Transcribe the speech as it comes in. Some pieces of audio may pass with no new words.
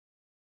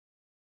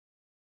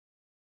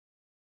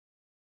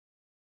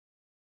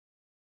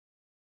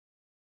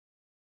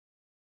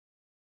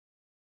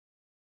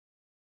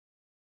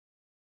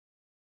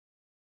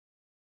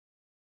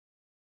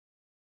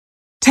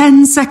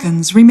10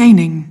 seconds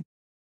remaining.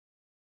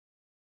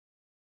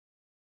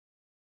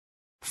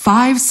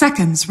 5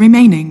 seconds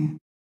remaining.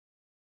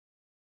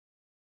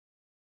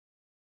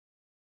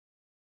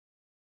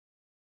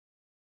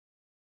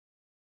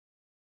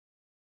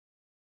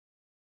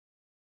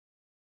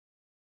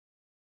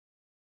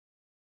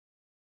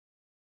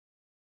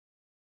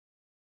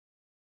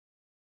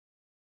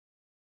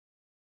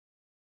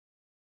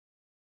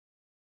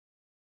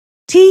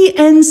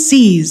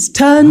 TNC's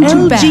turn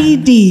to ban.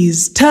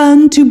 LGD's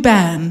turn to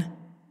ban.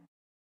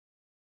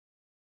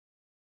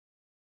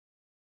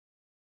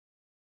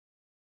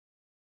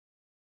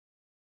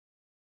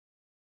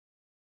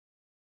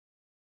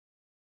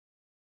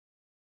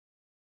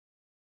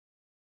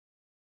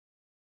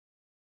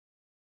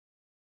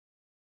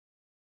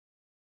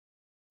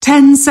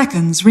 Ten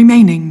seconds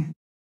remaining.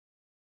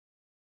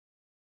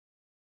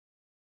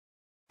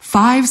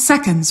 5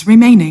 seconds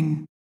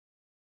remaining.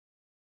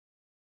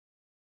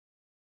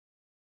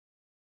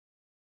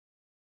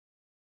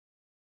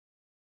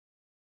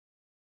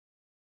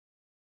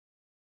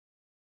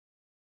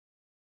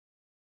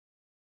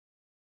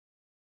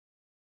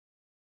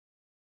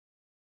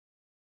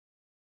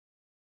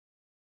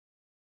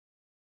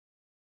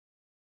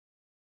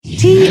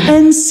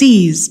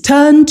 TNC's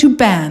turn to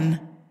ban.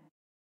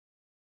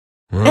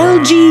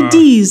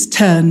 LGD's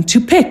turn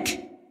to pick.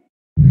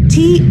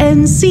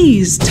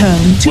 TNC's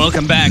turn to...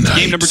 Welcome back to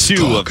game number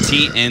 2 of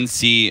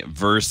TNC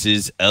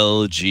versus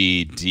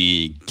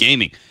LGD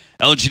Gaming.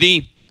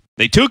 LGD,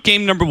 they took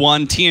game number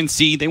 1.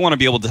 TNC, they want to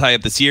be able to tie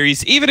up the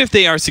series. Even if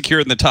they are secure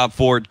in the top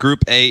 4,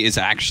 Group A is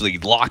actually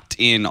locked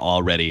in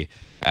already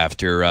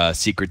after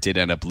Secret did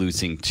end up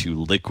losing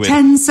to Liquid.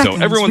 10 seconds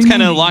so everyone's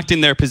kind of locked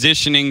in their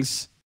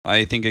positionings,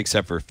 I think,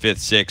 except for 5th,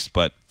 6th.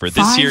 But for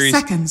this series,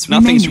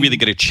 nothing's really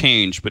going to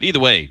change. But either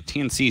way,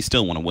 TNC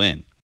still want to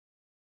win.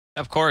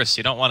 Of course,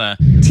 you don't want to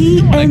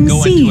go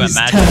into a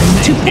match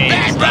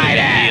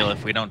deal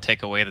if we don't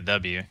take away the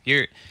W.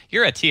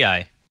 You're a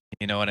TI,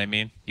 you know what I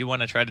mean? You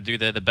want to try to do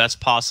the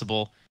best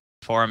possible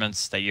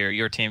performance that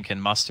your team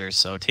can muster.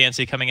 So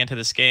TNC coming into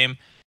this game,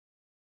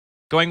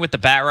 going with the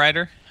Bat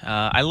Rider.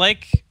 I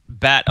like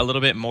Bat a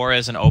little bit more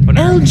as an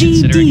opener,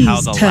 considering how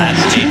the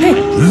last game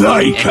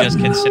and just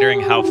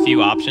considering how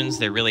few options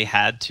they really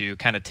had to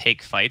kind of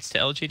take fights to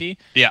LGD.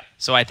 Yeah.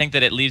 So I think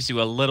that it leaves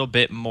you a little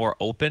bit more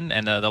open,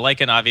 and the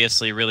Lycan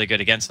obviously really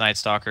good against Night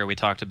Stalker. We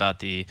talked about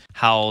the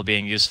Howl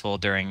being useful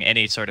during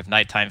any sort of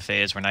nighttime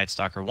phase where Night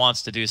Stalker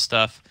wants to do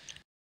stuff,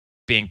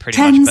 being pretty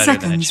much better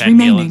than a Chen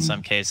Meal in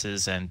some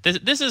cases. And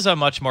this is a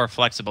much more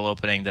flexible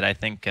opening that I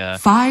think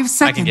 5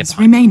 seconds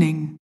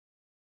remaining.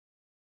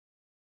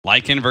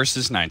 Lycan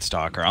versus Night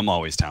Stalker. I'm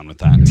always down with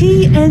that.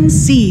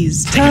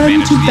 TNC's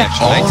turn to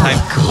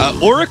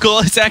bet. Oracle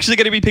is actually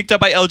going to be picked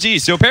up by LG.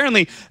 So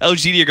apparently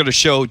LGD are going to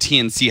show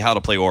TNC how to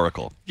play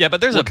Oracle. Yeah,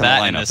 but there's a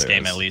bat in this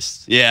game at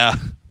least. Yeah.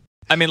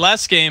 I mean,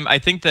 last game, I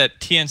think that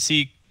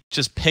TNC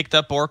just picked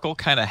up Oracle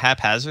kind of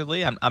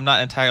haphazardly. I'm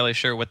not entirely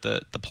sure what the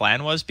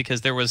plan was,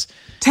 because there was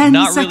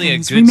not really a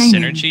good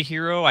synergy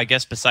hero, I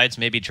guess, besides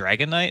maybe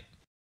Dragon Knight,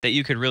 that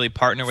you could really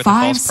partner with a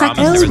false promise.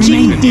 There was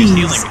healing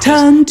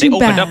because they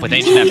opened up with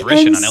Ancient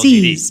Apparition on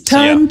LGD.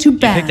 So you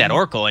pick that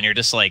Oracle and you're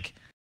just like,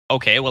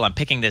 okay, well, I'm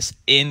picking this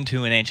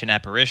into an Ancient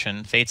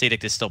Apparition. Fate's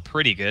Edict is still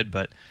pretty good,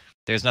 but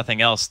there's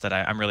nothing else that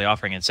I'm really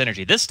offering in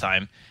synergy. This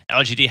time,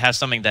 LGD has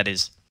something that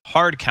is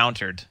hard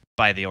countered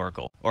by the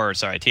Oracle. Or,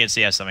 sorry,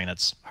 TNC has something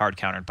that's hard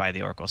countered by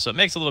the Oracle. So it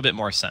makes a little bit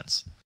more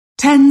sense.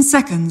 10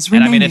 seconds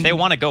remaining. And I mean, if they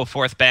want to go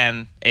 4th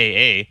ban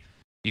AA,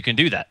 you can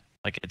do that.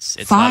 Like,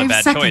 it's not a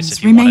bad choice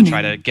if you want to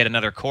try to get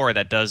another core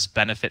that does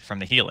benefit from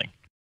the healing.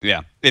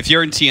 Yeah. If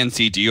you're in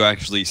TNC, do you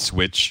actually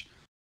switch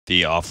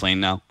the offlane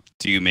now?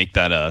 Do you make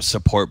that a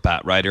support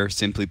Bat Rider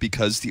simply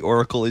because the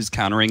Oracle is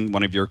countering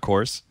one of your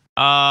cores?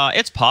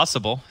 It's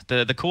possible.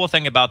 The cool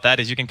thing about that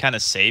is you can kind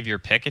of save your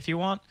pick if you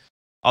want.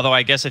 Although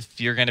I guess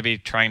if you're going to be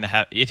trying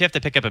to if you have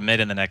to pick up a mid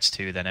in the next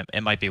 2, then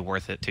it might be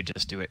worth it to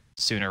just do it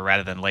sooner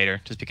rather than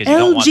later, just because you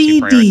don't want to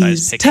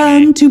prioritize picking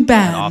an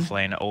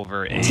offlane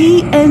over a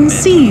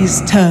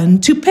TNC's turn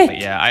to pick.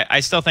 But yeah, I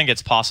still think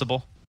it's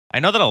possible.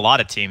 I know that a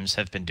lot of teams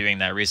have been doing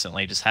that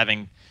recently, just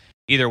having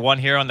either one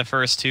hero in the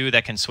first 2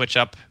 that can switch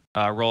up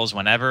roles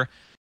whenever,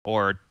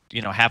 or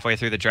halfway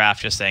through the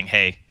draft just saying,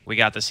 hey, we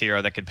got this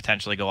hero that could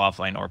potentially go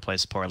offlane or play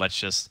support. Let's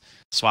just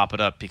swap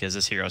it up because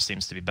this hero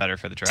seems to be better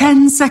for the draft.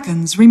 10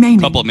 seconds remaining.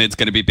 A couple of mids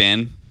going to be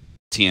banned.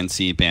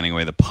 TNC banning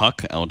away the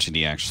puck.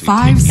 LGD actually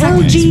 5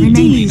 seconds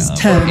remaining.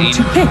 Turn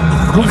to pick.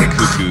 The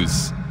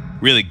Cuckoos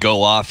really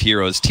go off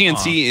heroes.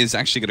 TNC is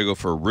actually going to go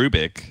for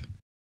Rubik.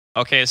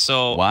 Okay,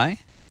 so why?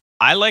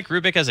 I like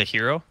Rubik as a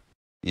hero.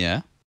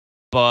 Yeah.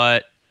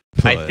 But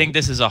I think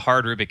this is a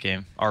hard Rubik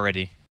game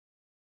already.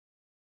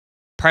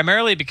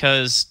 Primarily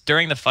because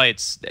during the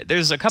fights,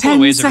 there's a couple of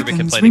ways that Rubik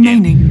can play the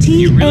game.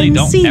 You really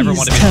don't ever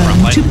want to be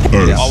front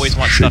line. You always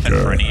want stuff in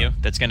front of you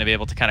that's going to be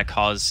able to kind of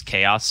cause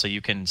chaos so you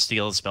can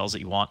steal the spells that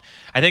you want.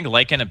 I think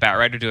Lycan and Bat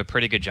Rider do a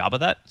pretty good job of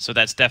that, so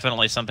that's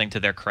definitely something to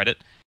their credit.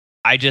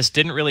 I just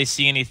didn't really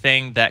see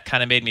anything that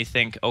kind of made me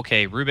think,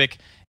 okay, Rubik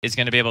is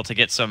going to be able to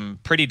get some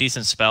pretty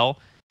decent spell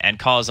and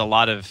cause a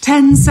lot of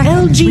 10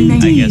 seconds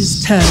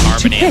LGD's turn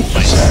harmony to and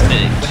play.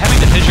 Having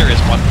the fissure is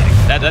one thing.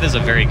 That is a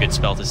very good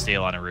spell to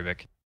steal on a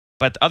Rubik.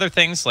 But other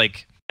things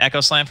like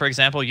Echo Slam, for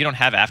example, you don't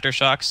have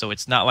Aftershock, so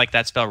it's not like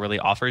that spell really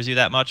offers you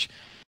that much.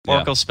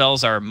 Oracle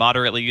spells are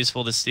moderately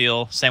useful to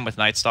steal. Same with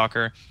Night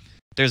Stalker.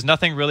 There's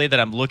nothing really that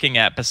I'm looking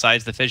at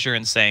besides the fissure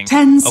and saying,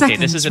 okay,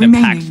 this is an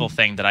impactful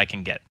thing that I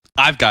can get.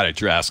 I've got it,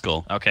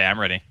 Draskell. Okay, I'm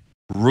ready.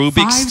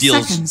 Rubik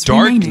steals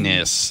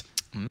darkness,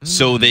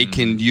 so they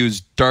can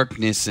use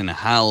darkness and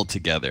Howl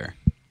together.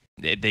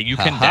 You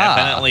can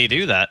definitely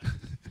do that.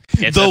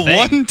 It's the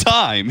one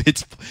time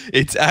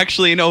it's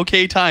actually an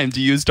okay time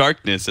to use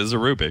darkness as a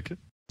Rubik.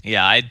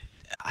 Yeah, I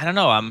don't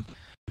know. I'm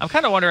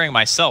kind of wondering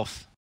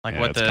myself, like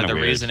what the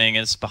reasoning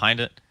is behind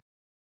it.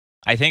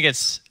 I think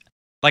it's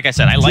like I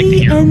said, I like the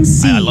hero.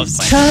 I love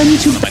playing.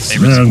 He's one of my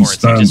favorite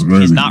supports.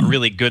 He's not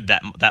really good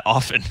that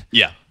often.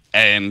 Yeah,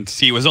 and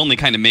he was only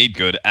kind of made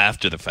good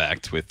after the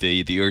fact with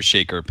the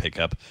Earthshaker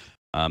pickup.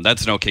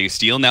 That's an okay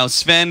steal. Now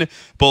Sven,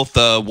 both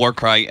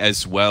Warcry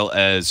as well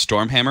as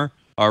Stormhammer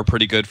are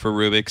pretty good for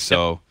Rubik.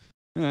 So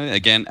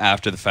again,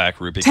 after the fact,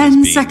 Rubik is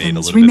being made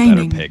a little bit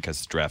better pick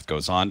as the draft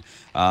goes on.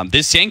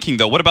 This Sand King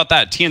though, what about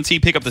that?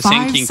 TNC pick up the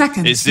Sand King.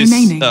 Is this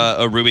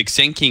a Rubik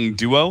Sand King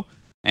duo?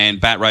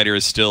 And Batrider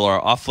is still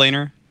our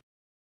offlaner?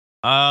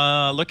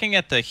 Looking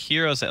at the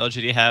heroes that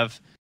LGD have,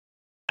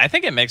 I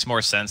think it makes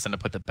more sense than to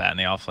put the Bat in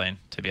the offlane,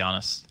 to be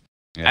honest.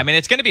 Yeah. I mean,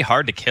 it's going to be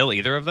hard to kill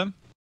either of them.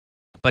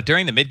 But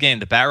during the mid game,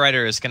 the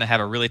Batrider is going to have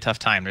a really tough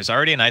time. There's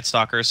already a Night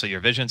Stalker, so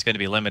your vision's going to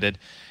be limited.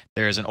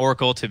 There's an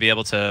Oracle to be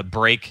able to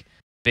break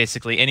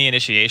basically any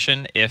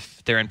initiation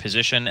if they're in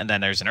position. And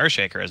then there's an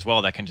Earthshaker as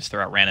well that can just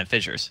throw out random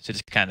fissures to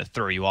just kind of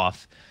throw you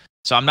off.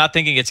 So I'm not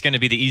thinking it's going to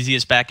be the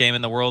easiest bat game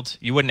in the world.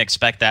 You wouldn't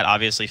expect that,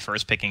 obviously,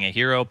 first picking a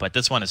hero, but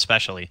this one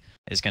especially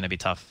is going to be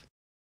tough.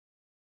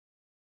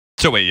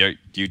 So wait, are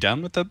you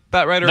down with the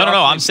Batrider?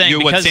 No. I'm saying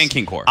because Sand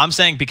King Core. I'm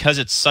saying because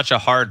it's such a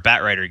hard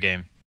Batrider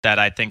game that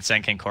I think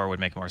Sand King Core would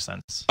make more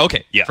sense.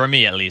 Okay, yeah. For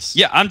me, at least.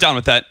 Yeah, I'm down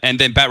with that. And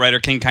then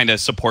Batrider can kind of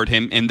support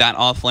him in that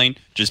off lane.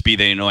 Just be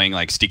the annoying,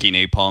 like, sticky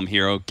napalm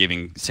hero,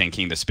 giving Sand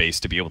King the space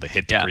to be able to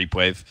hit the creep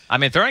wave. I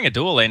mean, throwing a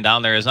dual lane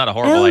down there is not a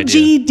horrible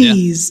idea.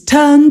 LGD's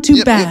turn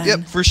to ban.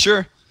 Yep, for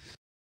sure.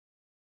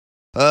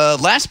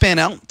 Last ban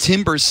out,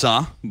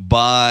 Timbersaw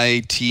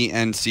by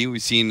TNC.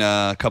 We've seen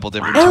a couple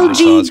different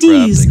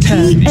LGD's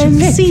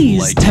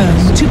TNC's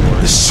turn to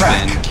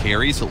and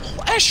carries a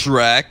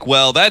Lashrak.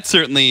 Well, that's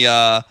certainly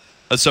a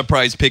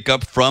surprise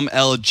pickup from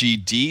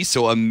LGD.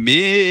 So a mid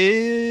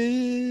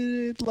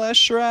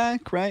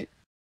Lashrak, right?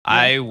 Yeah.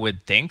 I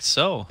would think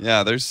so.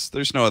 Yeah,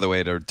 there's no other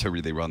way to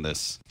really run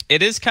this.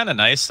 It is kind of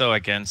nice though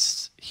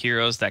against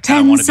heroes that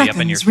kind of want to be up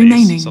in your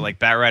face. So like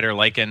Batrider,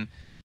 Lycan,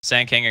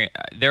 Sand King,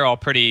 they're all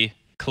pretty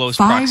close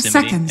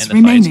proximity in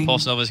the fights.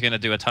 Pulse Nova is going to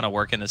do a ton of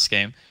work in this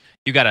game.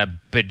 You got a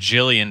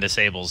bajillion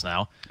disables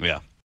now. Yeah.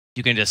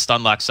 You can just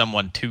stun lock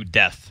someone to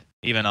death.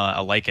 Even a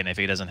Lycan if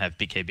he doesn't have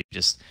BKB.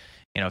 Just,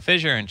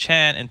 Fissure,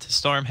 Enchant into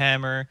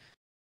Stormhammer,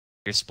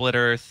 your Split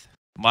Earth,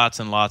 lots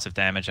and lots of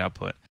damage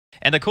output.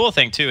 And the cool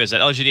thing too is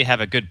that LGD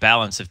have a good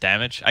balance of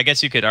damage. I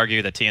guess you could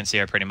argue that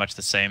TNC are pretty much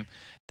the same.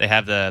 They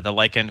have the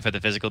Lycan for the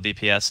physical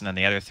DPS, and then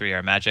the other three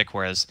are magic,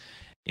 whereas,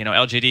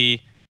 LGD,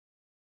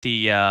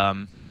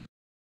 the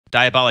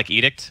Diabolic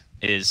Edict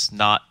is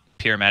not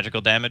pure magical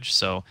damage,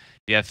 so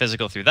you have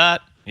physical through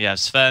that, you have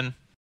Sven,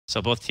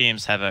 so both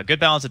teams have a good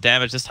balance of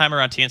damage. This time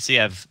around, TNC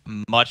have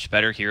much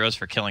better heroes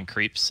for killing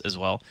creeps as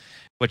well,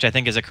 which I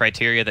think is a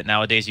criteria that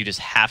nowadays you just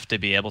have to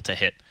be able to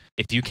hit.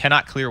 If you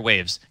cannot clear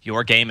waves,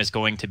 your game is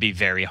going to be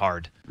very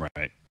hard.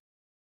 Right.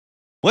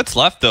 What's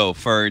left, though,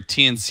 for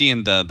TNC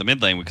in the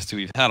mid lane? Because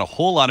we've had a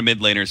whole lot of mid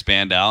laners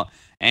banned out,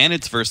 and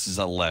it's versus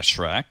a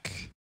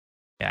Leshrac.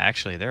 Yeah,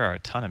 actually, there are a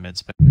ton of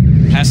mids.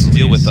 Has to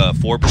deal with a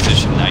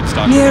 4-position Night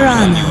Stalker.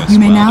 Mirana, you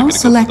may now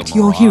select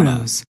your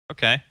heroes.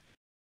 Okay.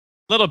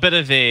 Little bit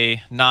of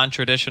a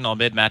non-traditional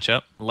mid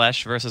matchup.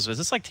 Lesh versus, is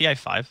this like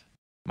TI5? Am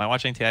I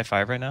watching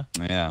TI5 right now?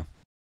 Yeah.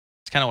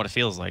 It's kind of what it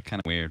feels like.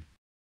 Kind of weird.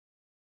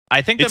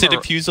 I think it's a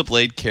Diffuser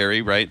Blade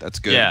carry, right? That's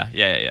good.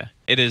 Yeah.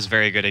 It is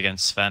very good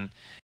against Sven.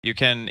 You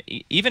can,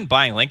 even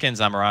buying Lincoln's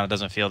on Mirana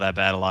doesn't feel that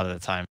bad a lot of the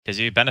time, because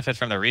you benefit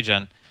from the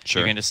regen.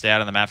 Sure. You can just stay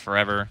out on the map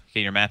forever,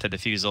 get your Manta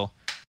Diffusal,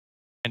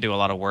 and do a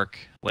lot of work.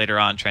 Later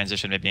on,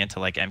 transition maybe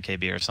into like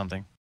MKB or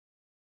something.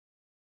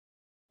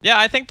 Yeah,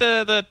 I think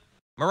the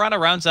Mirana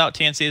rounds out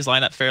TNC's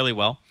lineup fairly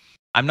well.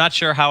 I'm not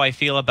sure how I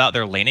feel about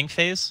their laning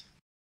phase,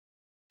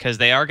 because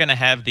they are going to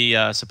have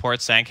the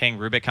support Sand King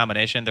Rubik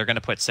combination. They're going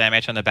to put Sam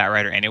H on the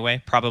Batrider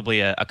anyway, probably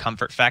a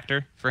comfort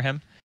factor for him.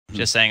 Mm-hmm.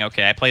 Just saying,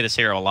 okay, I play this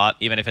hero a lot,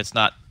 even if it's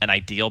not an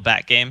ideal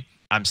bat game,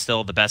 I'm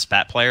still the best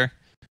bat player.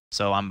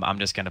 So I'm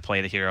just going to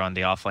play the hero on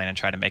the offlane and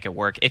try to make it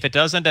work. If it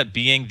does end up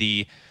being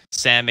the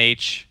Sam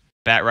H,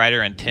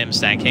 Batrider, and Tim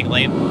Sand King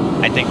lane,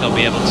 I think they'll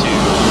be able to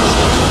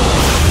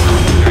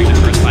during the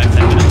first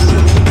 5-10 minutes.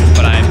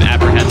 But I'm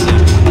apprehensive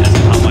as to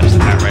how much the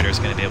Batrider is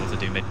going to be able to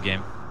do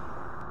mid-game.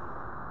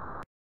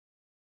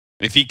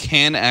 If he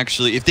can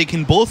actually, if they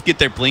can both get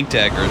their Blink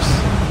Daggers,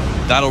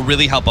 That'll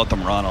really help out the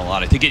Mirana a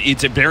lot. I think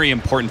it's very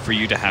important for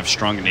you to have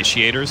strong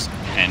initiators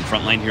and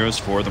frontline heroes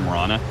for the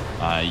Mirana.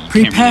 You can't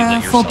really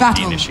let yourself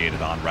be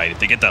initiated on, right? If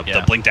they get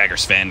the Blink Dagger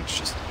Sven, it's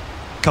just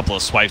a couple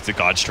of swipes to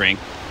God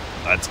Strength,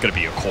 that's going to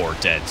be a core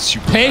dead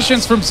super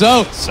Patience fast. From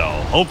Zoe. So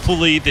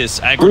hopefully this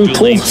aggro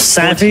dueling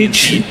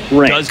Savage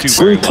does do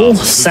very well.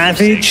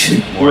 Savage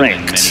more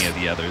than many of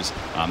the others.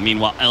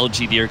 Meanwhile,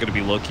 LGD are going to be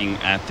looking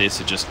at this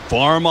to just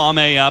farm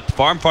Ame up,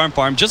 farm,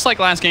 just like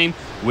last game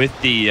with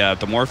the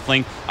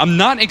Morphling. I'm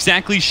not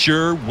exactly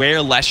sure where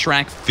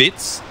Leshrac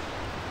fits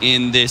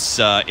in this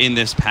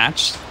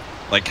patch.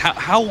 Like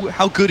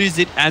how good is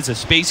it as a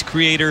space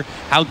creator?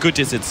 How good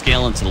does it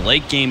scale into the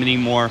late game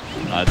anymore?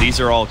 These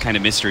are all kind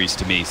of mysteries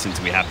to me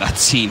since we have not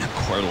seen a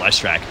core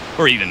Leshrac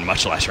or even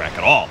much Leshrac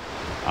at all.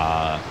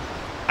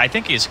 I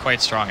think he's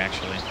quite strong,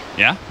 actually.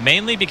 Yeah?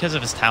 Mainly because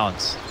of his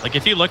talents. Like,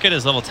 if you look at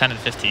his level 10 and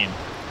 15,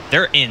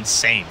 they're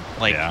insane.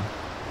 Like,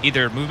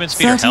 either movement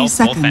speed or health,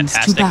 both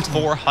fantastic.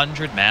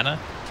 400 mana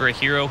for a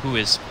hero who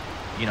is,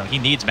 you know, he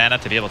needs mana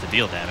to be able to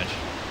deal damage.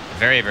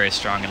 Very, very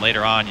strong. And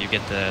later on, you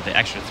get the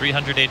extra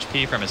 300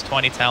 HP from his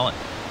 20 talent.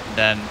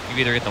 Then you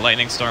either get the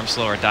Lightning Storm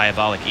Slow or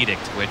Diabolic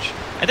Edict, which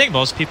I think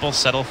most people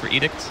settle for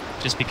Edict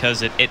just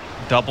because it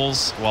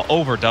doubles, well,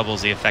 over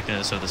doubles the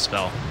effectiveness of the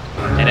spell.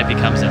 And it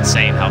becomes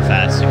insane how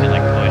fast you can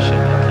like push it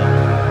and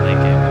kill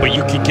late game. But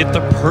you could get the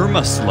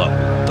Perma Slow,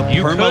 the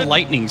Perma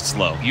Lightning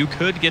Slow. You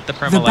could get the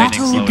Perma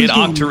Lightning Slow. Get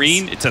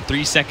Octarine, it's a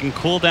 3-second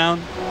cooldown.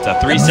 It's a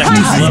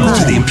 3-second slow.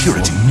 To the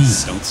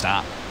impurities. Don't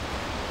stop.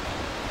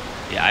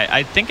 Yeah,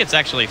 I think it's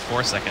actually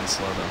 4 seconds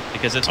slow though,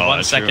 because it's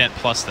 1 second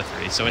plus the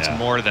 3, so it's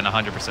more than 100%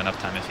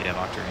 uptime if you have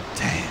Octarine.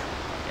 Damn.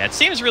 Yeah, it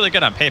seems really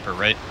good on paper,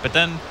 right? But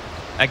then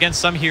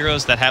against some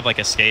heroes that have like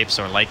escapes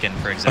or Lycan,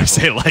 for example. I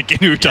say Lycan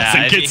who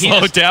doesn't get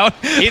slowed down.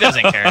 He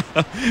doesn't care.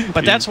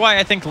 But that's why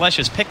I think Lesh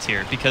is picked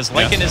here, because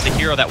Lycan is the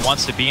hero that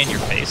wants to be in your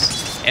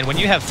face. And when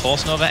you have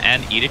Pulse Nova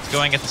and Edict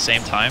going at the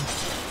same time,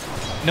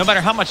 no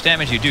matter how much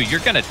damage you do, you're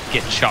going to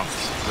get chunked,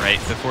 right?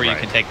 Before you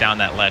can take down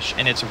that Lesh.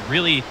 And it's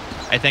really,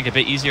 I think, a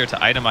bit easier to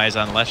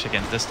itemize on Lesh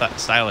against this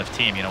style of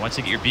team. You know, once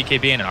you get your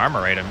BKB and an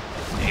armor item,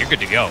 you're good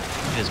to go.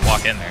 You just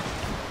walk in there.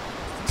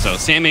 So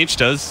Sam H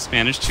does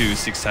manage to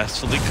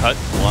successfully cut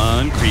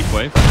one creep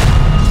wave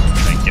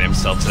and get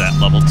himself to that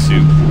level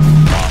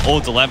 2.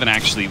 Old 11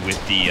 actually with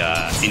the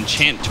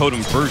Enchant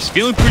Totem Burst,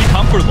 feeling pretty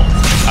comfortable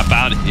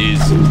about his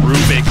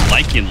Rubik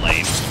Lycan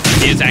lane.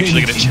 He is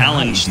actually going to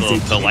challenge the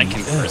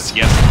Lycan Burst,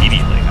 yes,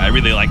 immediately. I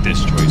really like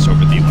this choice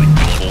over the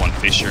level 1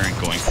 Fisher and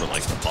going for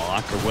like the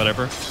Bach or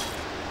whatever.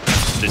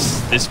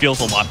 This feels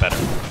a lot better.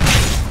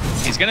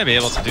 He's going to be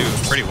able to do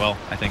pretty well,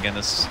 I think, in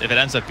this. If it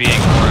ends up being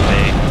more of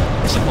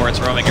a supports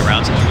roaming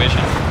around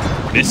situation.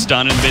 Miss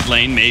stun in mid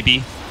lane,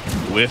 maybe.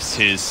 Whiffs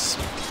his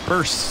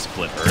first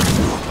split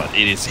earth, but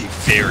it is a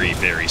very,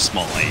 very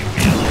small AoE.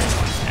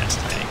 That's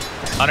tiny.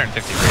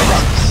 150 radius.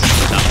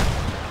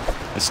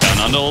 A stun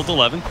onto old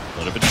 11. A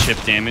little bit of chip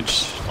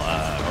damage.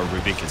 Or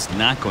Rubik is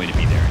not going to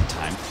be there in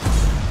time.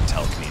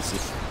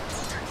 Telekinesis.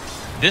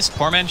 This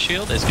poor man's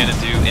shield is going to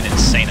do an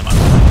insane amount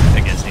of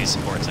damage against these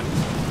supports.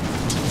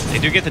 They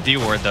do get the D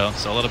ward though,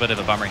 so a little bit of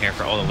a bummer here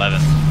for old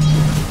 11.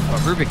 But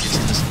Rubik just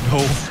does no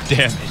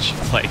damage.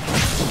 Like,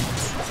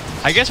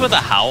 I guess with a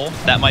Howl,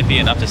 that might be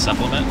enough to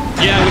supplement.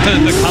 Yeah,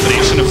 with the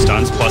combination of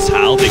stuns plus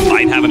Howl, they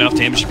might have enough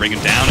damage to bring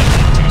him down.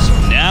 And they do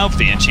so now.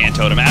 The Enchant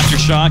Totem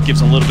Aftershock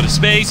gives him a little bit of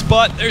space,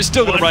 but they're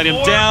still going to write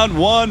him down.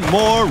 One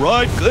more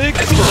right click.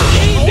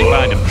 Big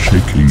behind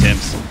him.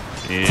 Tim's.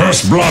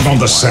 First blood on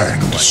the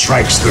sand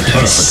strikes the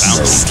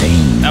perfect.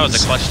 That was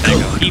a clutch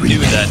tango. He knew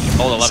that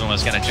old 11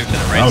 was going to juke to the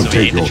right, so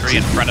he ate the tree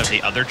in front of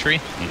the other tree.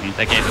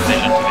 That gave him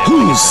vision to be able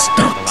to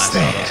get the last of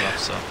those up.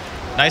 So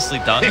nicely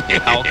done.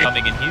 Howl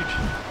coming in huge.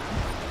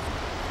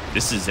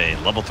 This is a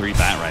level 3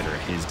 Batrider.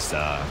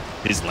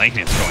 His lane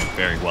is going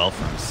very well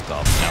for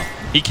himself. Now,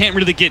 he can't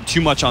really get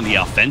too much on the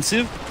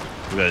offensive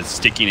because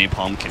Sticky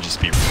Napalm can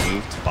just be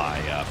removed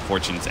by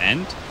Fortune's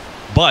End.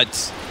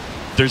 But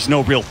there's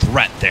no real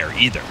threat there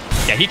either.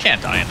 Yeah, he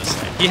can't die in this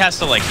lane. He has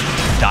to, like,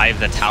 dive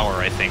the tower,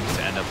 I think,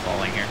 to end up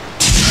falling here.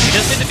 He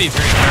does need to be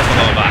very careful,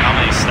 though, about how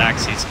many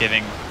stacks he's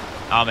giving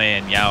Ame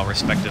and Yao,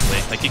 respectively.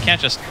 Like, he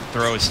can't just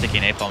throw his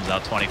sticky napalms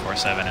out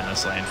 24/7 in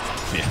this lane.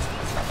 Yeah.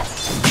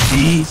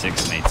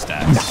 6 and 8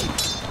 stacks.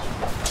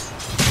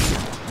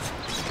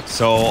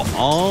 So,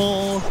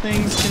 all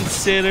things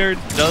considered,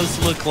 does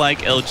look like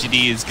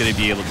LGD is going to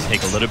be able to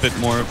take a little bit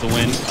more of the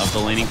win of the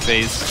laning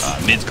phase.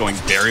 Mid's going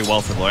very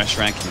well for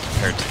Leshrac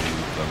compared to the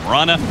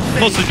Mirana,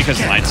 mostly because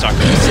Mindstalker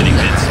is sitting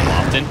mid so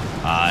often.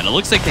 And it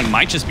looks like they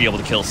might just be able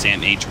to kill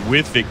Sam H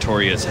with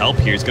Victoria's help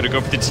here. He's going to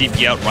go for the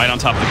TP out right on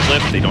top of the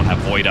cliff. They don't have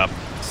Void up,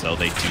 so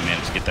they do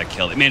manage to get that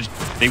kill. They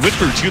went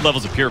through 2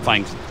 levels of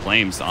Purifying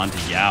Flames onto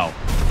Yao.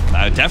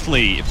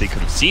 Definitely, if they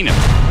could have seen him,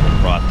 would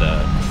have brought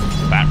the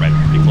Batrider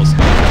pretty close.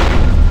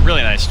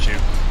 Really nice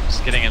juke.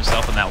 Just getting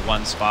himself in that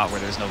one spot where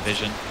there's no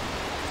vision.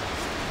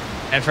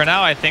 And for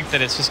now, I think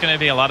that it's just going to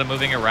be a lot of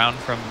moving around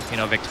from, you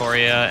know,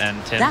 Victoria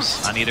and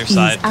Tim's on either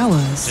side.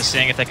 Just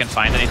seeing if they can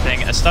find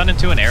anything. A stun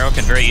into an arrow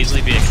can very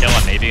easily be a kill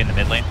on maybe in the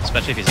mid lane,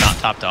 especially if he's not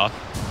topped off.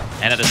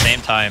 And at the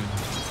same time,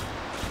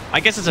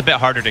 I guess it's a bit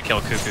harder to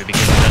kill Cuckoo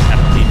because he does have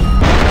a lead.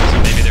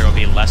 So maybe there will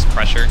be less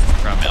pressure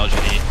from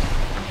LGD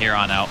from here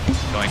on out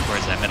going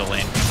towards that middle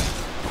lane.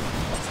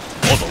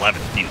 Old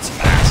 11 needs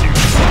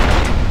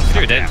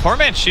massive. Dude, poor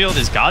man's shield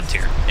is god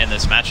tier in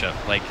this matchup.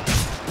 Like,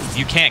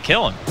 you can't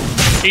kill him.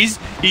 He's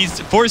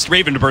forced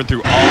Raven to burn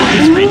through all of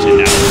this region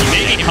now. He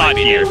may get caught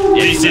here.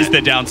 This is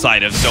the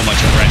downside of so much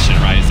aggression,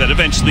 right? Is that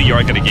eventually you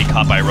are going to get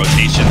caught by a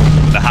rotation.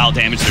 With the Howl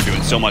damage, they're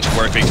doing so much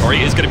work.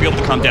 Victoria is going to be able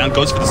to come down,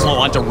 goes for the slow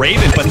onto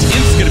Raven, but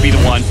Tim's going to be the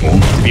one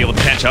to be able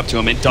to catch up to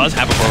him. It does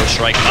have a Burrow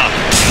strike up.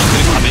 He's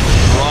going to come in,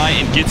 try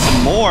and get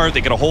some more.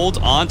 They're going to hold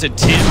on to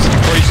Tim's.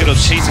 Victoria's going to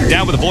chase him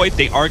down with a Void.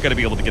 They are going to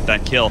be able to get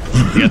that kill.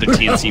 The other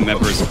TNC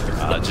members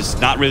just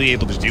not really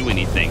able to do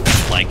anything.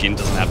 Lycan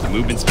doesn't have the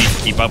movement speed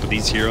to keep up with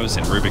these heroes,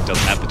 and Rubik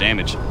doesn't have the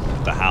damage.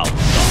 The Howl.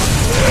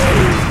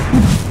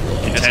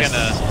 It's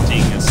gonna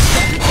seeing his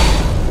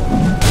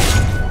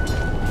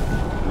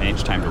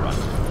mage time to run.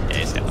 Yeah,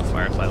 he's got no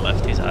Firefly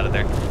left. He's out of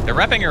there. They're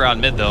repping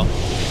around mid though.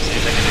 See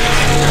if they can do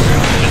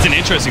anything. It's an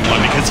interesting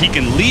one because he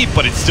can leave,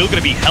 but it's still going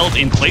to be held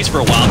in place for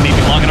a while, maybe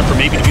long enough for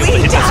maybe to be able to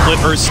hit that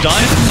split or stun.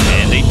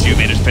 And they do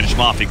manage to finish him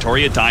off.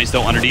 Victoria dies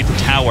though underneath the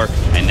tower,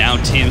 and now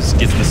Tim's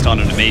gets the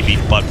stun on a maybe.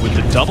 But with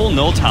the double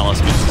null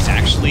talisman, he's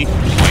actually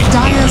quite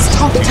Dire's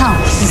top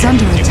tower is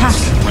under attack.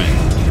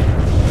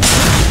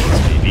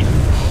 Maybe.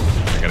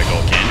 They're gonna go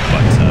again,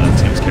 but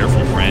Tim's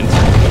careful, friend.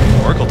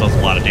 Oracle does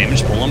a lot of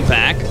damage, pull him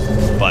back,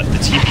 but the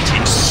TP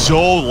takes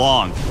so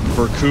long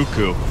for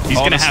Cuckoo. He's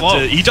gonna have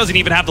to. He doesn't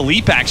even have the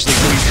leap actually,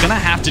 so he's gonna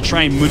have to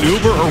try and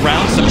maneuver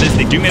around some of this.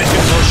 They do manage to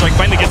get the strike.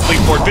 Finally gets the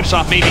leap forward, finish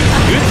off maybe.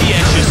 Good the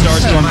extra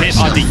Starstorm hit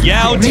on the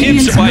Yao. Tim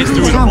survives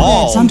through it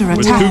all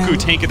with Cuckoo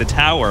tanking the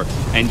tower,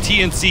 and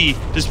TNC,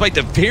 despite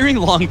the very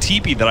long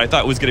TP that I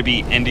thought was gonna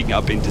be ending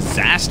up in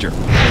disaster,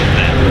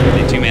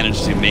 they do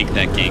manage to make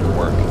that gank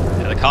work.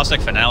 Yeah, the Cosmic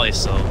Finale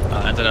still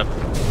ended up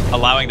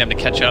allowing them to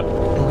catch up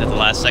at the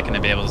last second to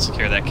be able to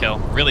secure that kill.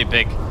 Really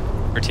big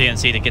for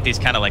TNC to get these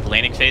kind of like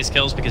laning phase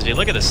kills, because if you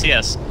look at the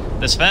CS,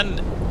 the Sven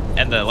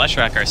and the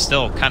Leshrac are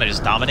still kind of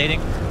just dominating.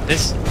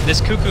 This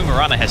Cuckoo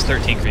Mirana has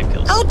 13 creep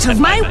kills. Out of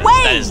my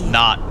way! That is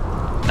not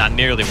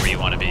nearly where you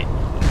want to be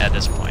at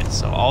this point.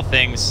 So all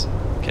things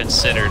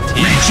considered,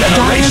 TNC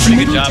did a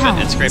pretty good job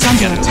at scraping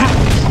together.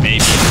 Maybe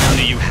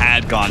if you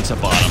had gone to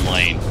bottom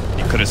lane,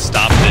 you could have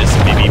stopped this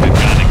and maybe even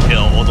gotten a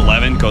kill. Old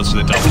 11 goes for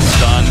the double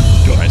stun,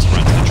 tries to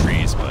run to the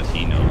trees, but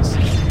he knows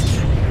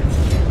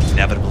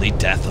inevitably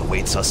death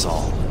awaits us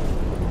all.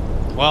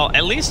 Well,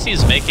 at least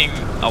he's making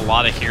a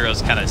lot of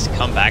heroes kind of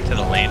come back to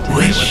the lane to deal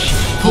with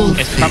it.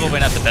 It's probably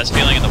not the best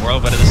feeling in the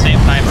world, but at the same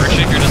time,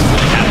 Earthshaker doesn't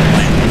really have the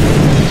lane.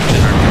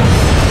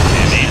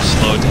 And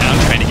slowed down,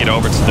 trying to get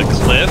over to the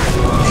cliff.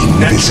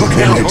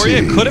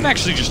 Victoria could have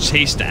actually just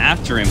chased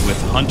after him with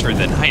Hunter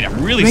the Knight.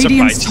 I'm really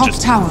surprised he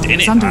just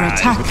didn't.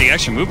 With the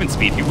extra movement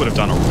speed, he would have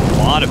done a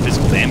lot of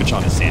physical damage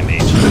on his Sam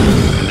H.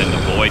 And then the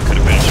Void could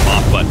have finished him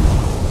off, but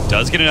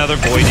does get another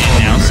Void in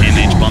now. Sam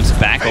H bumps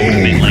back over to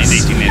mid lane. They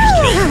do manage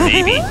to kill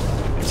maybe.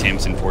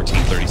 Timson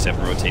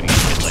 1437 rotating to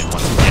mid lane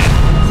once again.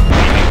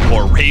 Leaving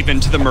poor Raven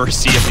to the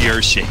mercy of the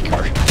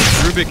Earthshaker.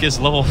 Rubik is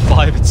level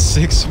 5 in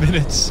 6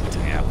 minutes.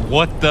 Damn.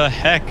 What the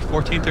heck?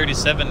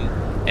 1437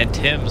 and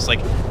Tim's.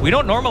 Like, we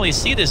don't normally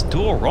see this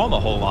dual roam a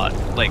whole lot.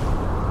 Like,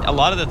 a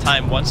lot of the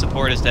time, one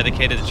support is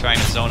dedicated to trying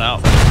to zone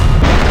out.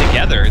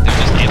 Together, they're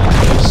just able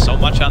to do so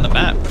much on the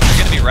map. They're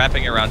going to be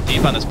wrapping around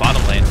deep on this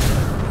bottom lane.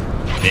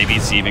 Maybe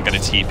he's even going to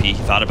TP. He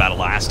thought about it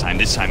last time.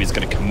 This time he's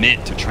going to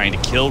commit to trying to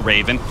kill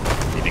Raven.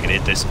 Maybe going to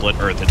hit this split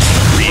earth.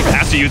 He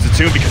has to use it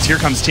soon because here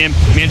comes Tim.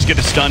 He managed to get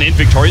the stun in.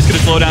 Victoria's going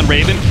to slow down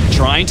Raven,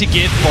 trying to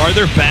get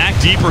farther back,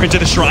 deeper into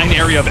the shrine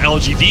area of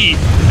LGD.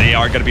 They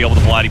are going to be able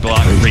to bloody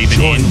block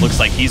Raven in. Looks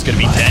like he's going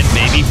to be dead.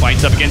 Maybe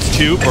fights up against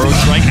 2. Burrow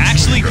Strike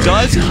actually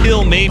does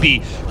kill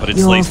maybe, but it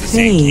slays the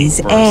same team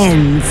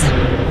first.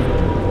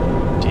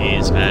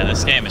 Jeez, man,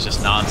 this game is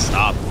just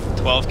non-stop.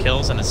 12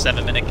 kills in a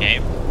 7-minute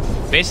game.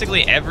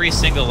 Basically every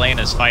single lane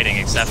is fighting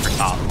except for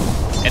top.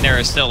 And there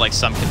is still like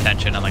some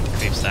contention on like the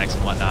creep stacks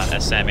and whatnot,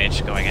 as Sam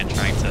H going in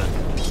trying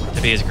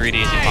to be as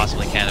greedy as he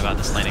possibly can about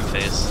this laning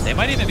phase. They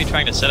might even be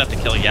trying to set up to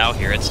kill Yao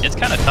here. It's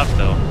kind of tough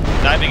though,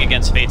 diving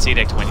against Fate's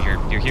Edict when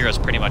your heroes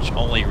pretty much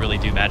only really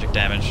do magic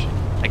damage.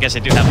 I guess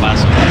they do have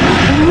lasso.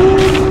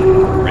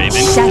 Raven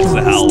takes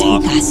the Howl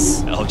off.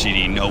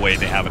 LGD, no way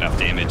they have enough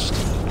damage to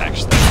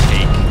actually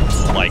take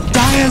like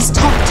Dire's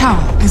top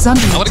tower is under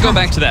attack. I want to go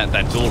back to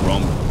that dual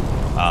roam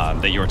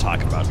that you were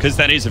talking about, because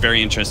that is a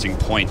very interesting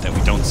point that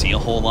we don't see a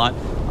whole lot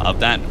of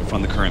that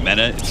from the current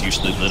meta. It's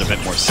usually a little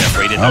bit more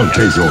separated. I'll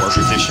take your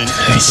position.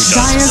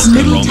 Dire's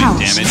middle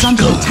tower is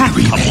under attack.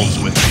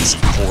 Coupled with these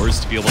cores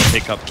to be able to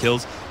pick up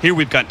kills. Here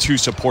we've got 2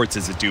 supports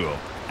as a duo.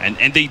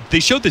 And they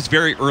showed this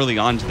very early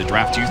on to the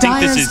draft. Do you think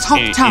Dire's this is top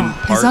in tower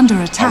part is under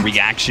a attack.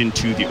 reaction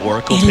to the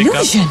Oracle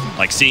Illusion. pickup?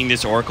 Like seeing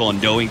this Oracle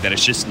and knowing that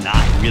it's just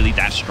not really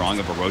that strong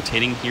of a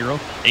rotating hero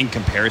in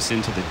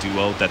comparison to the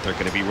duo that they're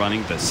going to be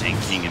running, the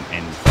Sand King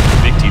and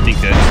Vic. Do you think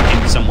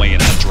that in some way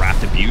in a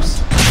draft abuse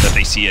that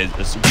they see a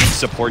weak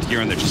support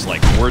here and they're just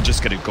like, we're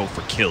just going to go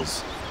for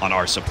kills on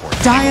our support?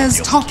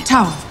 Dire's top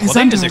tower is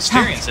they under just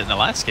attack. experienced it in the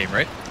last game,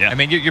 right? Yeah. I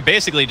mean, you're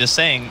basically just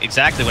saying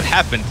exactly what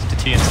happened to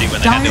TNC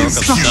when they had the Dire's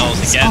Oracle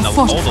themselves again. structures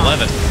The are old fortified.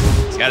 11.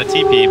 He's got a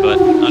TP, but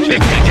not sure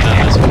if he can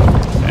get this.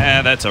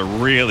 That's a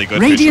really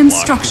good Radiant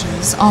Fisher block.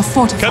 structures are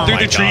fortified. Cut through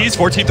the trees,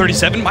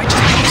 1437. Might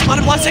just be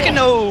spotted last second.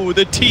 No,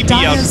 the TP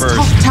out Dire's first.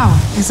 top tower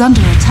is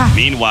under attack.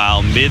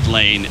 Meanwhile, mid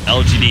lane,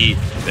 LGD,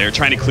 they're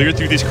trying to clear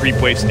through this creep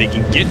wave so they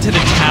can get to the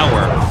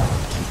tower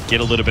and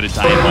get a little bit of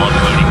diabolic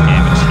eating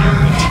damage here.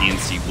 But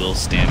TNC will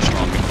stand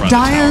strong in front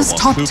Dire's of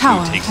the tower. top While Cuckoo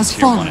tower takes has a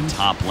tier 1 fallen. in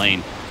top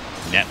lane.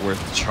 Net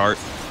worth chart.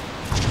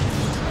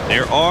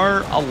 There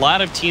are a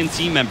lot of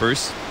TNC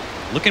members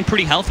looking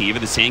pretty healthy.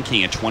 Even the Sand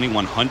King at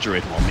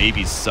 2100, while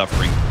maybe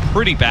suffering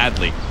pretty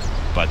badly.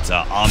 But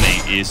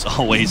Ame is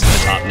always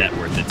the top net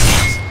worth, it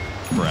seems,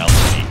 for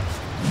LGD.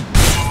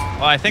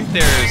 Well, I think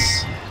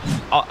there's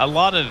a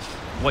lot of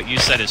what you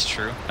said is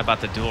true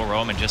about the dual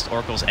roam and just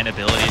Oracle's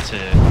inability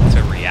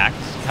to react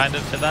kind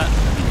of to that.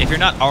 If you're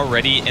not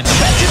already in the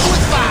dual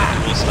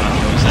stun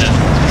goes in,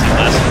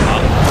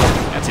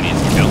 That's an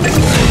easy kill.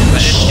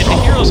 if the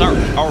heroes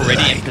aren't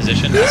already in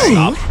position to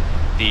stop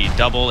the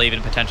double,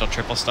 even potential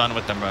triple stun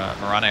with the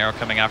Mirana arrow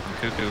coming out from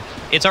Cuckoo,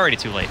 it's already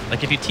too late.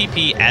 Like, if you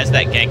TP as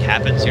that gank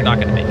happens, you're not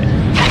going to make it.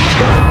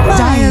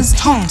 Dire's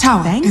top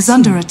tower is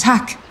under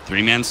attack.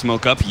 3-man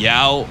smoke up.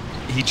 Yao,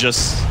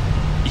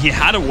 he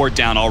had a ward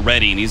down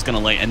already, and he's going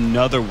to lay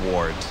another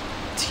ward.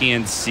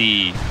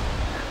 TNC.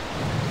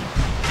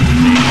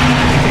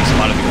 They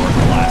spotted the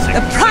Oracle last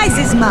second. The prize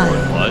is mine.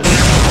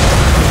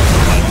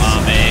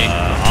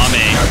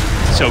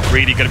 Ame, so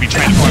greedy, going to be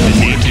trying to farm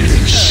his ages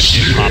and just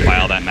get popped by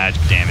all that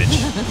magic damage.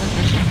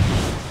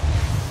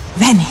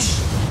 Vanish.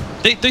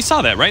 They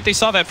saw that, right? They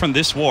saw that from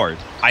this ward.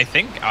 I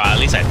think, at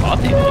least I thought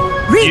they did.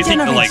 Do you think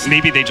Regeneration. like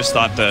maybe they just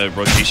thought the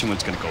rotation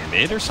was going to go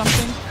mid or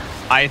something?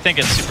 I think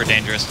it's super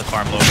dangerous to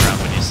farm low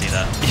ground when you see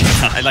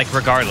that. Like,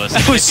 regardless.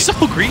 That even was if you-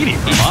 so greedy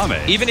from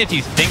Ame. Even if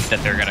you think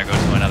that they're going to go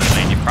to another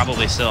lane, you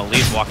probably still at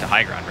least walk to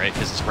high ground, right?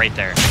 Because it's right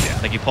there. Yeah.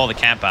 Like, you pull the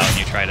camp out and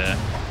you try to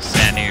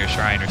stand near your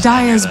shrine or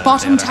stand near Dire's the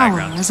bottom other high tower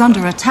ground. is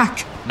under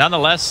attack.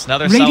 Nonetheless,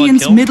 another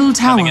Radiant's solid kill middle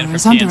coming tower in from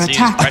is under TNC,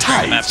 attack.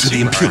 pressuring the map To the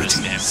super hard this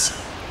game. impurities.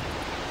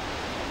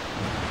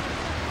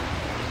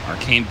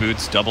 Arcane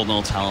boots, double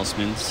null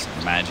talismans,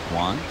 magic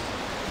wand,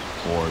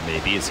 or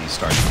maybe as he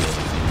starts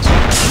building into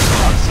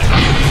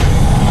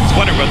I was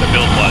wondering what the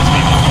build was,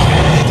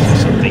 maybe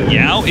something.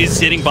 Yao is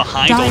sitting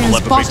behind Dire's Old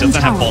Leopard, but bottom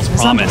doesn't have tower false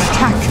is under promise.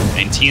 attack.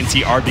 And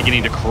TNC are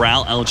beginning to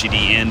corral LGD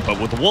in, but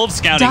with the Wolves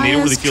scouting, they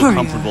don't really Dire's feel courier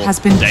comfortable has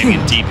been diving in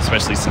killed. deep,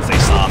 especially since they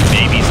saw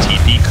Baby's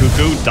TP.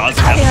 Cuckoo does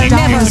have Dire's things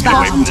Dire's to get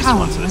away from bottom this tower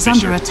one, so the is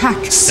under Fisher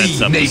attack. sets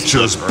See up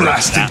nature's this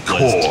blasted that was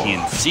core.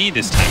 TNC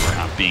this time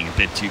around being a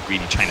bit too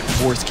greedy, trying to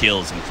force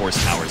kills and force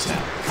towers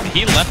down.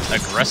 He left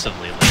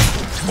aggressively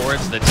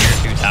towards the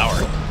tier 2 tower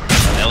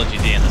of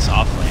LGD in this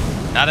off lane.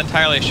 Not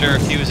entirely sure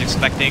if he was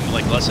expecting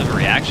like less of a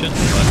reaction,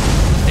 but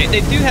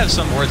they do have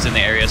some wards in the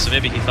area, so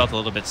maybe he felt a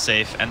little bit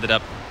safe, ended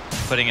up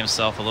putting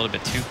himself a little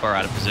bit too far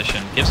out of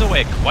position. Gives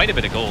away quite a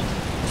bit of gold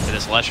to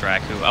this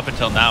Leshrac, who up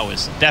until now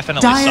is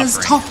definitely Dire's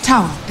suffering. top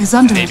tower is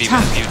under Maybe with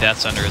attack. a few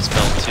deaths under his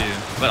belt too.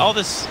 But all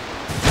this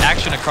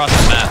action across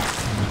the map,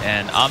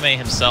 and Ame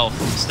himself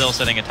still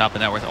sitting atop the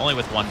net worth, only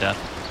with 1 death,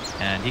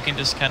 and he can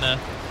just kind of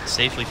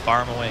safely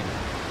farm away.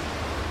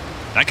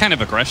 That kind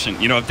of aggression,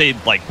 you know, if they'd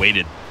like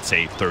waited,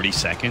 say, 30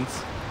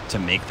 seconds to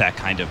make that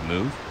kind of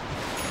move,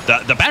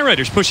 the Bat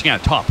Rider's pushing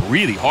out top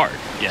really hard.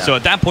 Yeah. So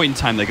at that point in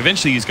time, like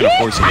eventually he's going to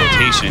force a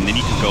rotation, and then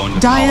you can go into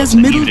Dire's calls,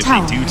 and middle even if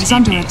tower they do is TP,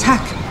 under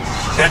attack.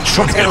 That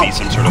should it's going to be help.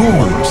 some sort of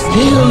force.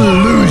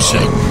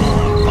 Illusion.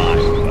 Fine,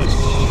 but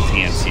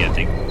TNC, I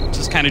think,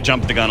 just kind of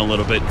jumped the gun a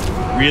little bit.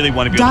 Really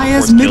want to be able to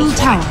Dire's force middle kills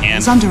while tower they can,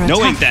 is under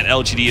knowing attack. that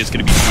LGD is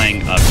going to be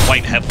playing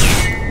quite heavily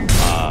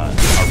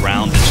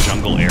around this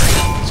jungle area.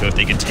 So if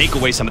they can take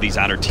away some of these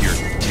outer tier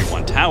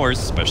 1 towers,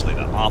 especially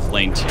the off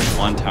lane tier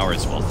 1 tower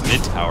as well as the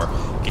mid tower,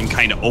 can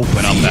kind of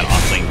open up that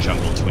off lane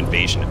jungle to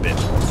invasion a bit.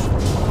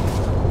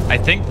 I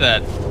think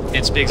that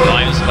it speaks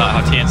volumes about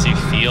how TNC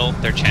feel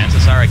their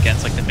chances are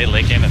against like the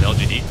mid-late game of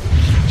LGD,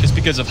 just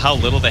because of how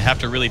little they have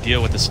to really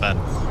deal with the Sven.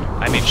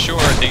 I mean, sure,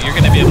 that you're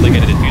going to be able to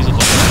get a diffusable.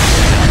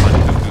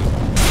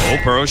 Oh,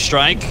 Burrow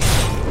Strike.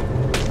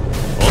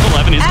 Old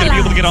 11 is going to be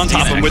able to get on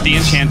top of him with the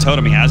Enchant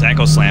Totem. He has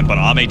Echo Slam, but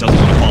Ame doesn't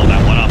want to follow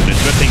that one up. And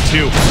it's a good thing,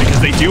 too,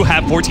 because they do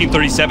have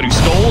 1437, who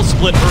stole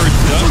Split Earth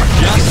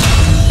just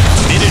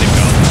a minute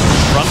ago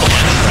from the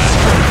Leshrac.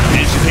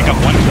 Managed to pick up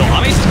 1 kill.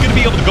 Ame's going to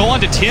be able to go on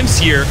to Tim's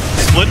here.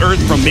 Split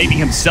Earth from maybe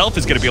himself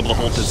is going to be able to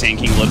hold the Sand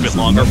King a little bit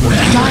longer.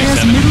 Dire's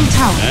 1437. middle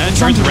tower And is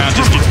turns under around,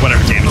 attack. just gets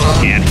whatever damage he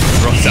can.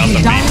 Throws out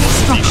the main.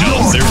 Dire's He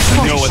knows there's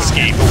no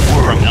escape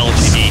from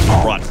LGD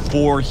front.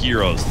 4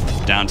 heroes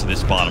down to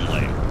this bottom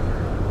lane.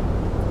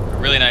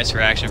 Really nice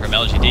reaction from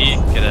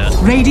LGD. Get a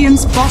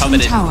Radiant's bottom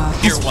coveted tower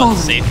tier has 1 fallen.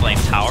 safe lane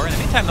tower. In the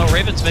meantime, though,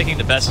 Raven's making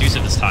the best use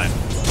of his time.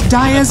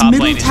 Dire's Top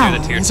middle lane, he's near the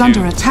tower tier is 2.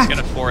 under attack. It's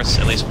going to force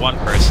at least one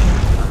person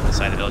on the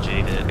side of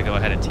LGD to go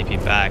ahead and TP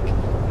back.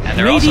 And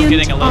they're also Radiant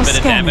getting a little are bit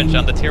of damage scanning.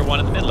 on the tier 1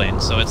 in the mid lane.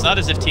 So it's not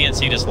as if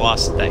TNC just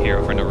lost that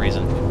hero for no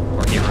reason.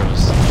 Or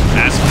heroes.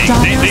 As they know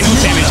Sam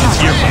H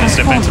is here from his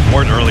defensive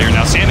port earlier.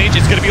 Now Sam H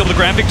is going to be able to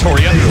grab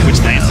Victoria, which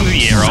lands into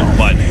the arrow,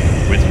 but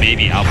with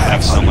maybe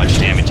have so much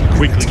damage, he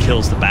quickly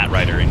kills the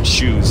Batrider and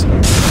shoos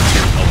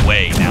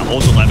away. Now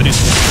Old 11 is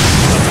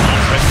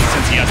especially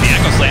since he has the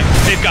Echo Slam.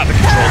 They've got the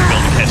control to be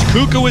able to catch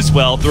Kuko as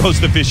well, throws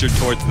the Fisher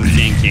towards the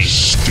Sand King.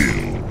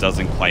 Still.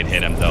 Doesn't quite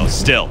hit him though.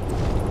 Still,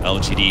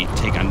 LGD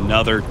take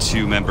another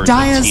 2 members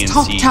Dire's of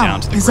top TNC tower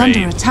down to the is grave.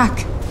 under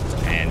attack.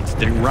 And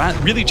they're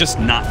really just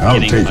not I'll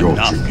getting take your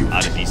enough tribute.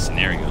 out of these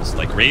scenarios.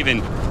 Like Raven,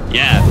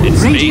 yeah,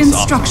 it's Radiant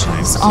space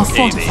structures oftentimes. are Okay,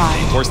 fortified.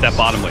 They force that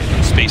bottom lane.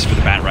 There's space for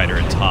the Batrider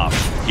at top.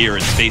 Here,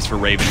 it's space for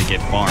Raven to get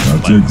farmed.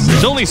 That's But exact.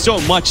 there's only so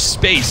much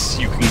space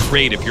you can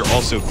create if you're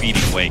also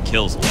feeding away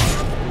kills a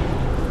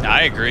lot.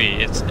 I agree.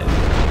 It's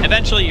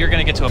eventually you're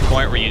going to get to a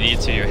point where you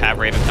need to have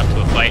Raven come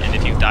to a fight, and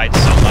if you've died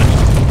so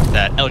much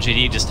that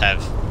LGD just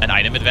have an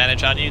item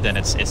advantage on you, then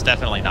it's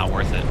definitely not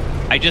worth it.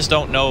 I just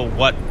don't know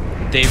what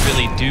they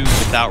really do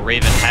without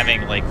Raven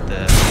having like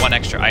the 1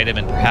 extra item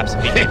and perhaps a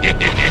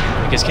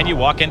BKB. Because can you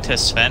walk into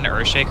Sven,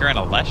 Earthshaker, and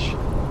a Lesh?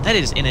 That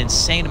is an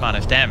insane amount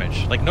of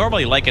damage. Like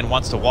normally Lycan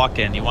wants to walk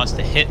in, he wants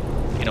to hit,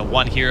 you know,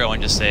 1 hero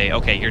and just say,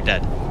 okay, you're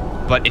dead.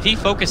 But if he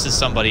focuses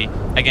somebody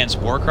against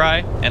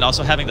Warcry and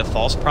also having the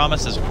false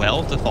promise as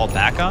well to fall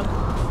back on,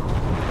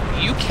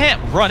 you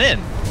can't run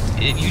in.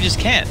 You just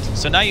can't.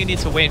 So now you need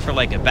to wait for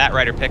like a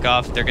Batrider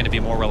pickoff. They're going to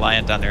be more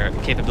reliant on their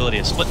capability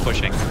of split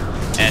pushing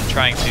and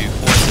trying to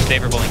force a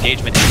favorable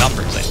engagement in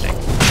numbers, I think.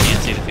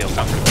 TNC to feel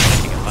comfortable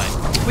taking a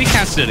fight. We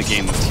casted a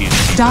game with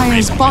TNC.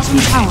 Dire's bottom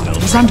tower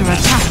is under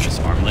attack.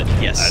 Armlet,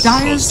 Yes.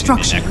 Dire's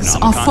structures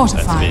are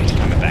fortified. That's been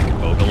coming back in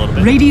vogue a little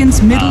bit.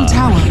 Radiant's middle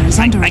tower is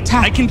under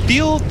attack. I can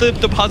feel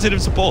the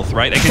positives of both,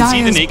 right? I can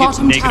see the Dire's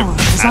bottom negative tower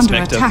is under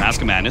aspect of attack.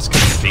 Mask of Madness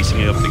because you're facing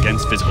it up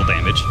against physical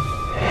damage.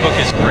 Book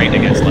is great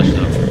against Lesh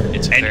though.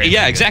 It's And very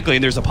yeah, good. exactly.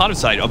 And there's a positive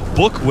side. A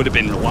Book would have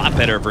been a lot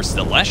better versus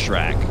the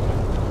Leshrac.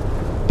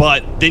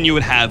 But then you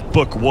would have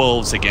Book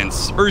Wolves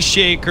against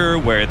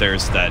Earthshaker, where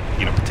there's that,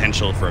 you know,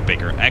 potential for a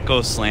bigger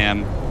Echo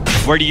Slam.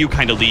 Where do you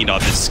kind of lead on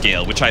this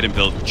scale? Which item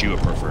build would you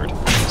have preferred?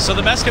 So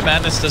the Mask of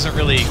Madness doesn't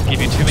really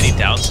give you too many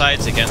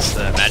downsides against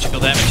the magical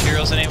damage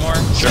heroes anymore.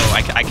 Sure. So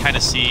I kind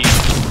of see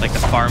like the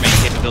farming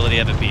capability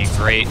of it being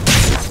great.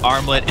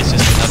 Armlet is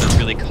just another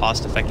really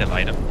cost-effective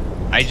item.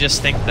 I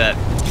just think that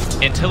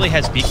until he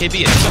has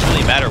BKB, it doesn't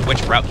really matter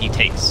which route he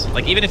takes.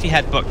 Like even if he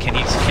had Book, can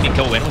he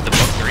go in with the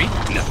Book 3?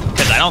 No.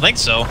 Because I don't think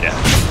so. Yeah.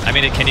 I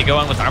mean, can he go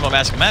in with Armlet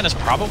Mask of Madness?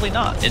 Probably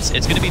not. It's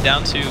going to be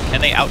down to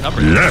can they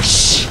outnumber him?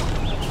 Yes.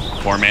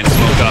 4-man